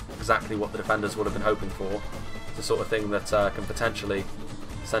 Exactly what the defenders would have been hoping for. The sort of thing that can potentially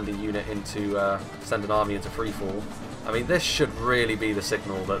send a unit into, send an army into freefall. I mean, this should really be the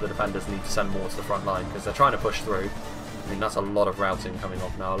signal that the defenders need to send more to the front line, because they're trying to push through. I mean, that's a lot of routing coming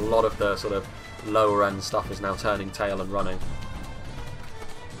off now. A lot of the sort of lower end stuff is now turning tail and running.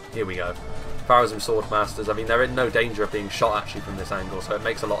 Here we go. Pharazim Swordmasters, I mean, they're in no danger of being shot actually from this angle, so it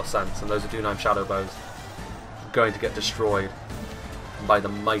makes a lot of sense. And those Adunai shadow bows are going to get destroyed by the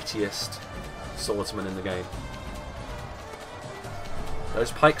mightiest swordsman in the game.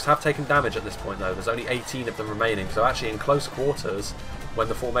 Those pikes have taken damage at this point, though. There's only 18 of them remaining, so actually in close quarters, when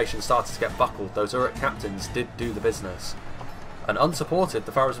the formation started to get buckled, those Uruk captains did do the business. And unsupported,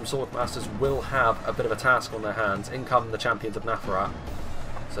 the Pharazim Swordmasters will have a bit of a task on their hands. In come the champions of Nefrat.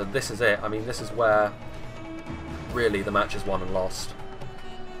 So this is it. I mean, this is where really the match is won and lost.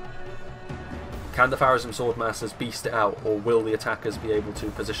 Can the Pharazim Swordmasters beast it out, or will the attackers be able to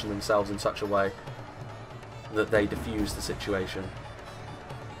position themselves in such a way that they defuse the situation?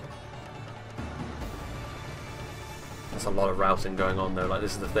 There's a lot of routing going on, though. Like,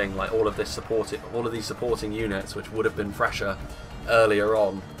 this is the thing. Like, all of these supporting units, which would have been fresher earlier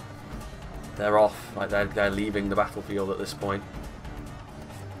on, they're off. Like, they're leaving the battlefield at this point,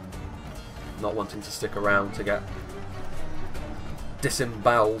 not wanting to stick around to get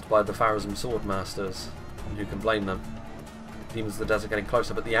disemboweled by the Pharazim Swordmasters. And who can blame them? Demons of the Desert getting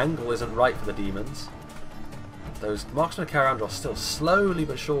closer, but the angle isn't right for the demons. Those Marksmen of Carandros still slowly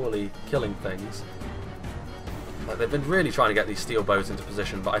but surely killing things. Like, they've been really trying to get these steel bows into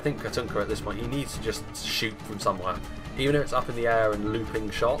position, but I think Katunka at this point, he needs to just shoot from somewhere. Even if it's up in the air and looping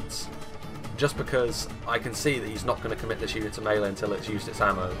shots, just because I can see that he's not going to commit this unit to melee until it's used its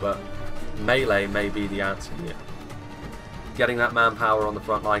ammo, but melee may be the answer here. Getting that manpower on the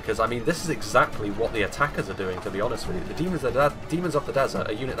front line, because I mean this is exactly what the attackers are doing, to be honest with you. The Demons of the Desert,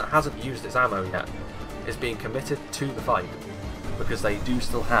 a unit that hasn't used its ammo yet, is being committed to the fight, because they do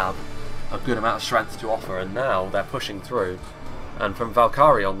still have a good amount of strength to offer, and now they're pushing through. And from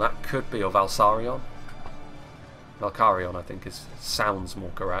Valkyrion, that could be, or Valsarion? Valkyrion, I think, sounds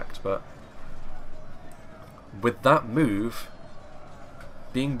more correct, but with that move,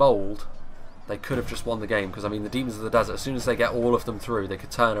 being bold, they could have just won the game, because I mean the Demons of the Desert, as soon as they get all of them through, they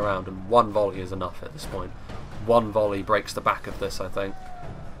could turn around, and one volley is enough at this point. One volley breaks the back of this, I think.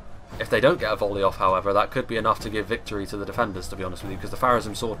 If they don't get a volley off, however, that could be enough to give victory to the defenders, to be honest with you, because the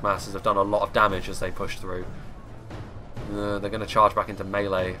Pharazim sword masses have done a lot of damage as they push through. They're going to charge back into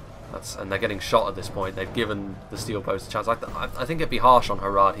melee, and they're getting shot at this point. They've given the steel bows a chance. I think it'd be harsh on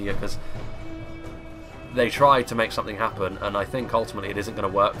Harad here, because they tried to make something happen, and I think ultimately it isn't going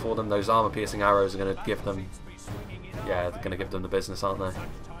to work for them. Those armor-piercing arrows are going to give them... yeah, they're going to give them the business, aren't they?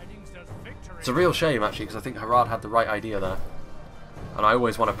 It's a real shame, actually, because I think Harad had the right idea there. And I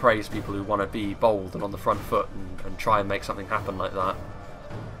always want to praise people who want to be bold and on the front foot and try and make something happen like that.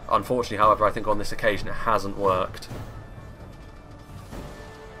 Unfortunately, however, I think on this occasion it hasn't worked.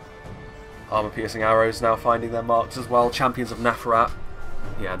 Armor-piercing arrows now finding their marks as well. Champions of Neferat.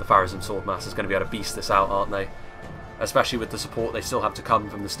 Yeah, the Pharazim Swordmaster is going to be able to beast this out, aren't they? Especially with the support they still have to come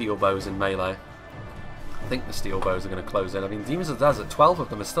from the steel bows in melee. I think the steel bows are going to close in. I mean, Demons of the Desert, 12 of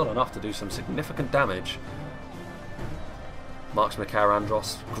them is still enough to do some significant damage. Marksman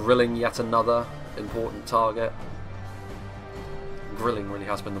Andros grilling yet another important target. Grilling really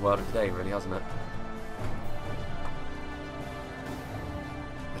has been the word of the day, really, hasn't it?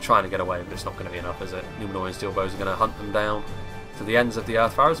 They're trying to get away, but it's not going to be enough, is it? Numenorian steel bows are going to hunt them down to the ends of the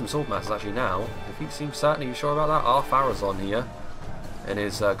earth. Pharazim Swordmaster actually now, if he seems certain, are you sure about that? Our Pharazon here, in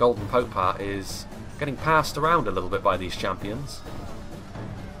his golden pope hat, is getting passed around a little bit by these champions.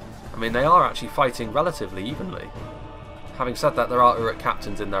 I mean, they are actually fighting relatively evenly. Having said that, there are Uruk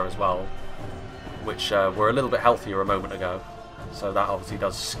captains in there as well, which were a little bit healthier a moment ago, so that obviously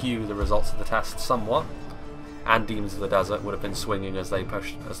does skew the results of the test somewhat. And Demons of the Desert would have been swinging as they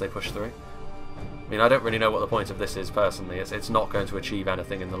push through. I mean, I don't really know what the point of this is personally. It's not going to achieve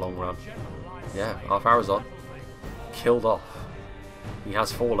anything in the long run. Yeah, our Pharazon killed off. He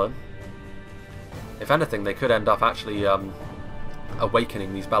has fallen. If anything, they could end up actually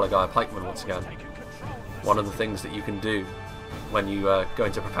awakening these Belagaya pikemen once again. One of the things that you can do when you go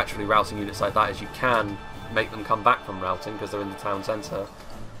into perpetually routing units like that is you can make them come back from routing because they're in the town centre,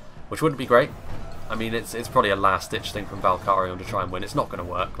 which wouldn't be great. I mean, it's probably a last-ditch thing from Valkyrion to try and win. It's not going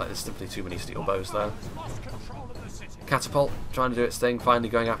to work. Like, there's simply too many steel bows there. Catapult trying to do its thing, finally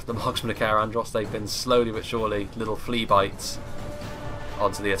going after the Marksman of Andros. They've been slowly but surely little flea bites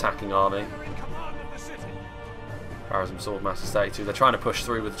onto the attacking army. Pharazim Swordmaster 32. They're trying to push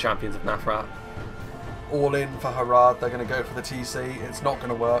through with the Champions of Neferat. All in for Harad. They're going to go for the TC. It's not going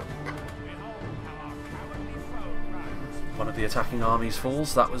to work. One of the attacking armies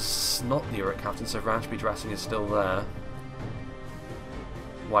falls. That was not the Uruk captain, so Ranchby Dressing is still there.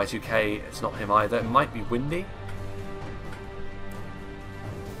 Y2K, it's not him either. It might be Windy.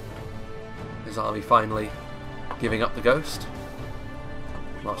 His army finally giving up the ghost.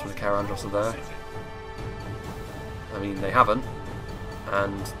 Marksman of Andros are there. I mean, they haven't.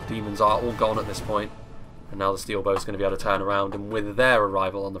 And demons are all gone at this point. And now the steel bow is going to be able to turn around. And with their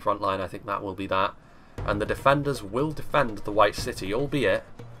arrival on the front line, I think that will be that. And the defenders will defend the White City, albeit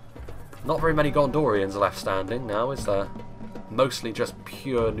not very many Gondorians are left standing now, is there? Mostly just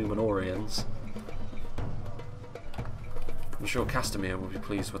pure Numenorians. I'm sure Castamere will be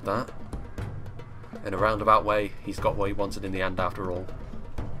pleased with that. In a roundabout way, he's got what he wanted in the end after all.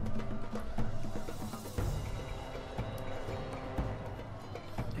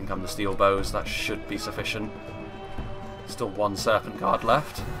 In come the steel bows, that should be sufficient. Still one Serpent Guard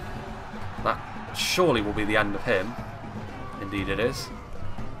left. That surely will be the end of him. Indeed it is.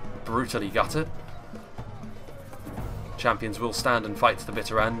 Brutally gutted. Champions will stand and fight to the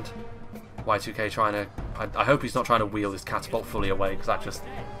bitter end. Y2K trying to... I hope he's not trying to wheel his catapult fully away, because that just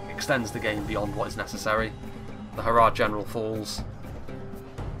extends the game beyond what is necessary. The Harad General falls.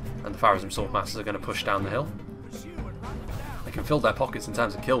 And the Pharazim Swordmasters are going to push down the hill. They can fill their pockets in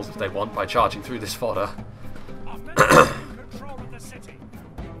terms of kills if they want by charging through this fodder.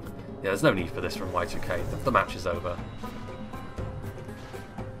 Yeah, there's no need for this from Y2K. The match is over.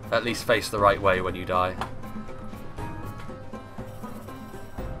 At least face the right way when you die.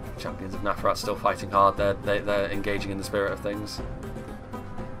 Champions of Nafarat still fighting hard. They're engaging in the spirit of things.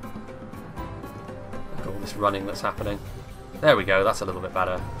 Look at all this running that's happening. There we go, that's a little bit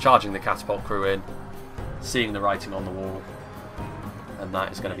better. Charging the catapult crew in, seeing the writing on the wall, and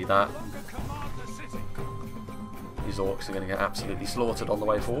that is going to be that. These orcs are going to get absolutely slaughtered on the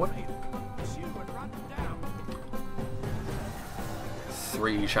way forward.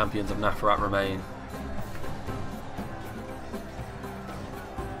 3 Champions of Nafarat remain.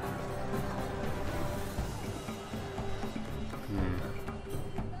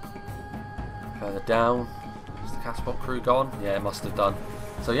 Further down, is the catapult crew gone? Yeah, it must have done.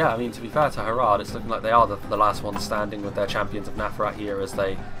 So yeah, I mean, to be fair to Harad, it's looking like they are the last ones standing with their Champions of Nafarat here as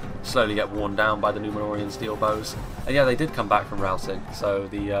they slowly get worn down by the Numenorian steel bows. And yeah, they did come back from routing, so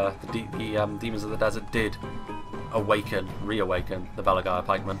the Demons of the Desert did reawaken the Belagaya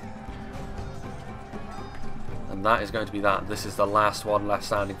pikemen. And that is going to be that. This is the last one left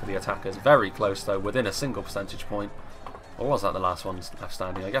standing for the attackers. Very close though, within a single percentage point. Or was that the last one left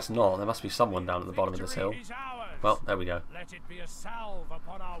standing? I guess not. There must be someone down at the bottom of this hill. Well, there we go. Let it be a salve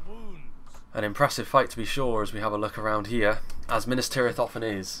upon our wounds. An impressive fight to be sure as we have a look around here, as Minas Tirith often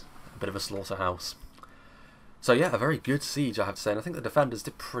is. A bit of a slaughterhouse. So yeah, a very good siege, I have to say, and I think the defenders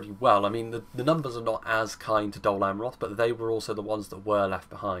did pretty well. I mean, the numbers are not as kind to Dol Amroth, but they were also the ones that were left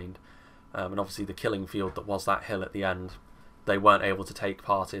behind. And obviously the killing field that was that hill at the end, they weren't able to take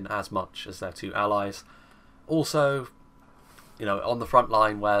part in as much as their 2 allies. Also, you know, on the front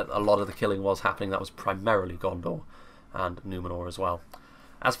line where a lot of the killing was happening, that was primarily Gondor and Numenor as well.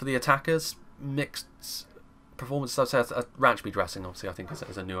 As for the attackers, mixed performance. So Ranchby dressing, obviously, I think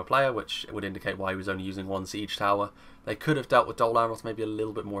is a newer player, which would indicate why he was only using 1 siege tower. They could have dealt with Dol Amroth maybe a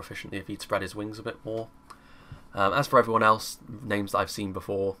little bit more efficiently if he'd spread his wings a bit more. As for everyone else, names that I've seen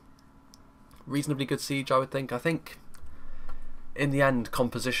before, reasonably good siege, I would think. I think, in the end,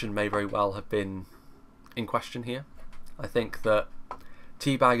 composition may very well have been in question here. I think that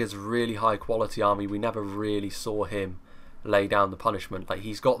Teabagger's really high quality army, we never really saw him lay down the punishment. Like,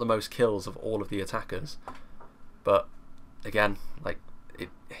 he's got the most kills of all of the attackers, but again, like,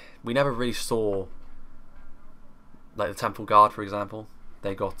 we never really saw, like, the Temple Guard, for example.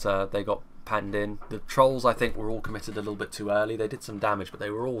 They got panned in. The trolls, I think, were all committed a little bit too early. They did some damage, but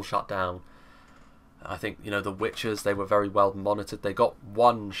they were all shut down. I think, you know, the Witchers, they were very well monitored. They got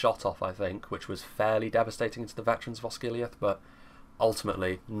 1 shot off, I think, which was fairly devastating to the veterans of Osgiliath, but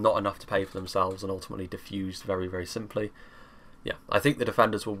ultimately not enough to pay for themselves and ultimately diffused very, very simply. Yeah, I think the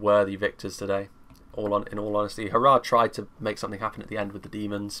defenders were worthy victors today, in all honesty. Harad tried to make something happen at the end with the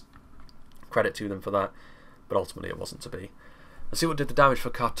demons. Credit to them for that, but ultimately it wasn't to be. Let's see what did the damage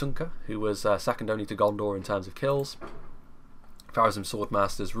for Kartunka, who was second only to Gondor in terms of kills. Farazim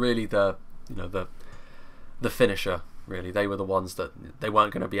Swordmasters, really the finisher, really. They were the ones that they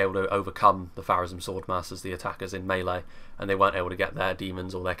weren't going to be able to overcome the Farazim Swordmasters, the attackers in melee, and they weren't able to get their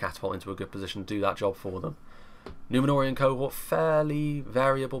demons or their catapult into a good position to do that job for them. Numenorian cohort, fairly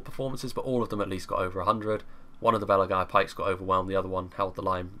variable performances, but all of them at least got over 100. One of the Belagaya pikes got overwhelmed, the other one held the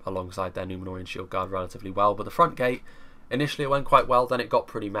line alongside their Numenorian shield guard relatively well. But the front gate, initially it went quite well, then it got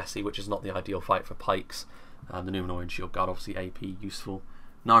pretty messy, which is not the ideal fight for pikes. The Numenorian shield guard, obviously AP, useful.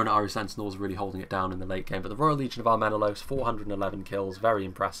 Naranaru Sentinels really holding it down in the late game, but the Royal Legion of Armenelos, 411 kills, very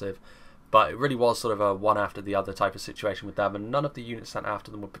impressive. But it really was sort of a one after the other type of situation with them, and none of the units sent after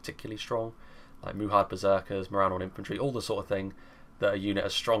them were particularly strong. Like Muhad Berserkers, Moranon Infantry, all the sort of thing that a unit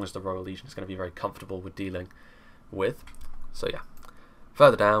as strong as the Royal Legion is going to be very comfortable with dealing with. So yeah,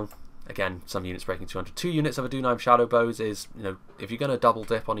 further down, again, some units breaking 200. 2 units of Adunheim Shadow Bows is, you know, if you're going to double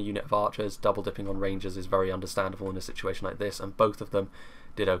dip on a unit of archers, double dipping on rangers is very understandable in a situation like this, and both of them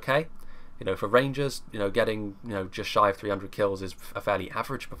did okay. You know, for rangers, you know, getting, you know, just shy of 300 kills is a fairly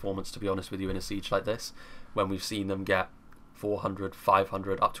average performance, to be honest with you, in a siege like this, when we've seen them get 400,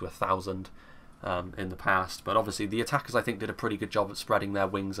 500, up to 1,000 in the past. But obviously the attackers, I think, did a pretty good job at spreading their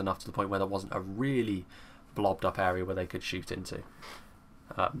wings enough to the point where there wasn't a really blobbed up area where they could shoot into.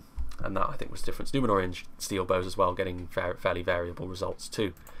 And that, I think, was different. Numenorian steel bows as well, getting fairly variable results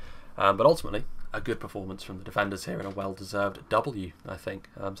too. But ultimately, a good performance from the defenders here and a well-deserved W, I think.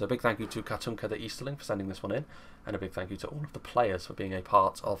 So a big thank you to Kartunka the Easterling for sending this one in, and a big thank you to all of the players for being a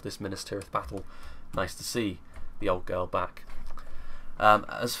part of this Minas Tirith battle. Nice to see the old girl back.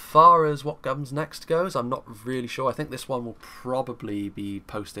 As far as what comes next goes, I'm not really sure. I think this one will probably be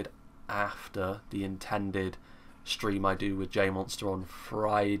posted after the intended stream I do with J Monster on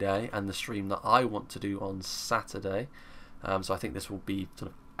Friday and the stream that I want to do on Saturday. So I think this will be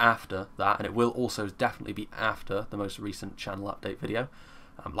sort of after that, and it will also definitely be after the most recent channel update video.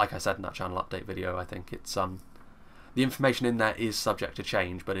 Like I said in that channel update video, I think it's the information in there is subject to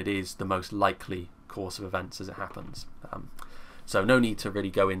change, but it is the most likely course of events as it happens. So no need to really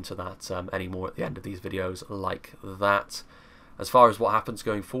go into that anymore at the end of these videos like that. As far as what happens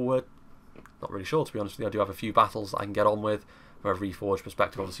going forward, not really sure, to be honest with you. I do have a few battles that I can get on with. From a Reforged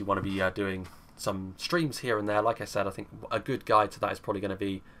perspective, obviously want to be doing some streams here and there. Like I said, I think a good guide to that is probably going to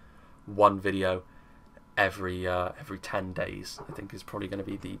be one video every 10 days. I think is probably going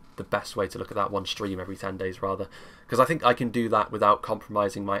to be the best way to look at that. One stream every 10 days rather, because I think I can do that without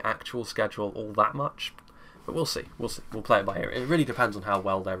compromising my actual schedule all that much. But we'll see. We'll play it by ear. It really depends on how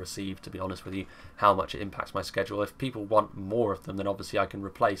well they're received, to be honest with you, how much it impacts my schedule. If people want more of them, then obviously I can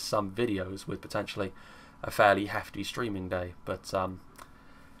replace some videos with potentially a fairly hefty streaming day. But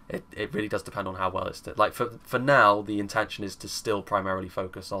it really does depend on how well it's done. Like for now, the intention is to still primarily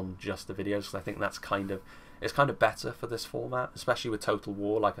focus on just the videos, because I think that's kind of better for this format, especially with Total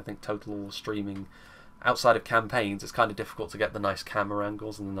War. Like I think Total War streaming outside of campaigns, it's kind of difficult to get the nice camera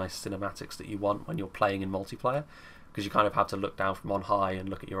angles and the nice cinematics that you want when you're playing in multiplayer, because you kind of have to look down from on high and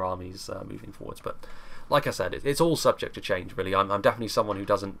look at your armies moving forwards. But like I said, it's all subject to change, really. I'm definitely someone who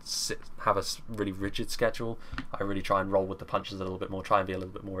doesn't have a really rigid schedule. I really try and roll with the punches a little bit more, try and be a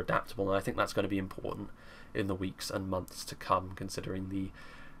little bit more adaptable, and I think that's going to be important in the weeks and months to come, considering the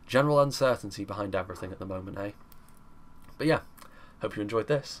general uncertainty behind everything at the moment, eh? But yeah, hope you enjoyed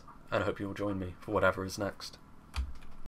this, and I hope you'll join me for whatever is next.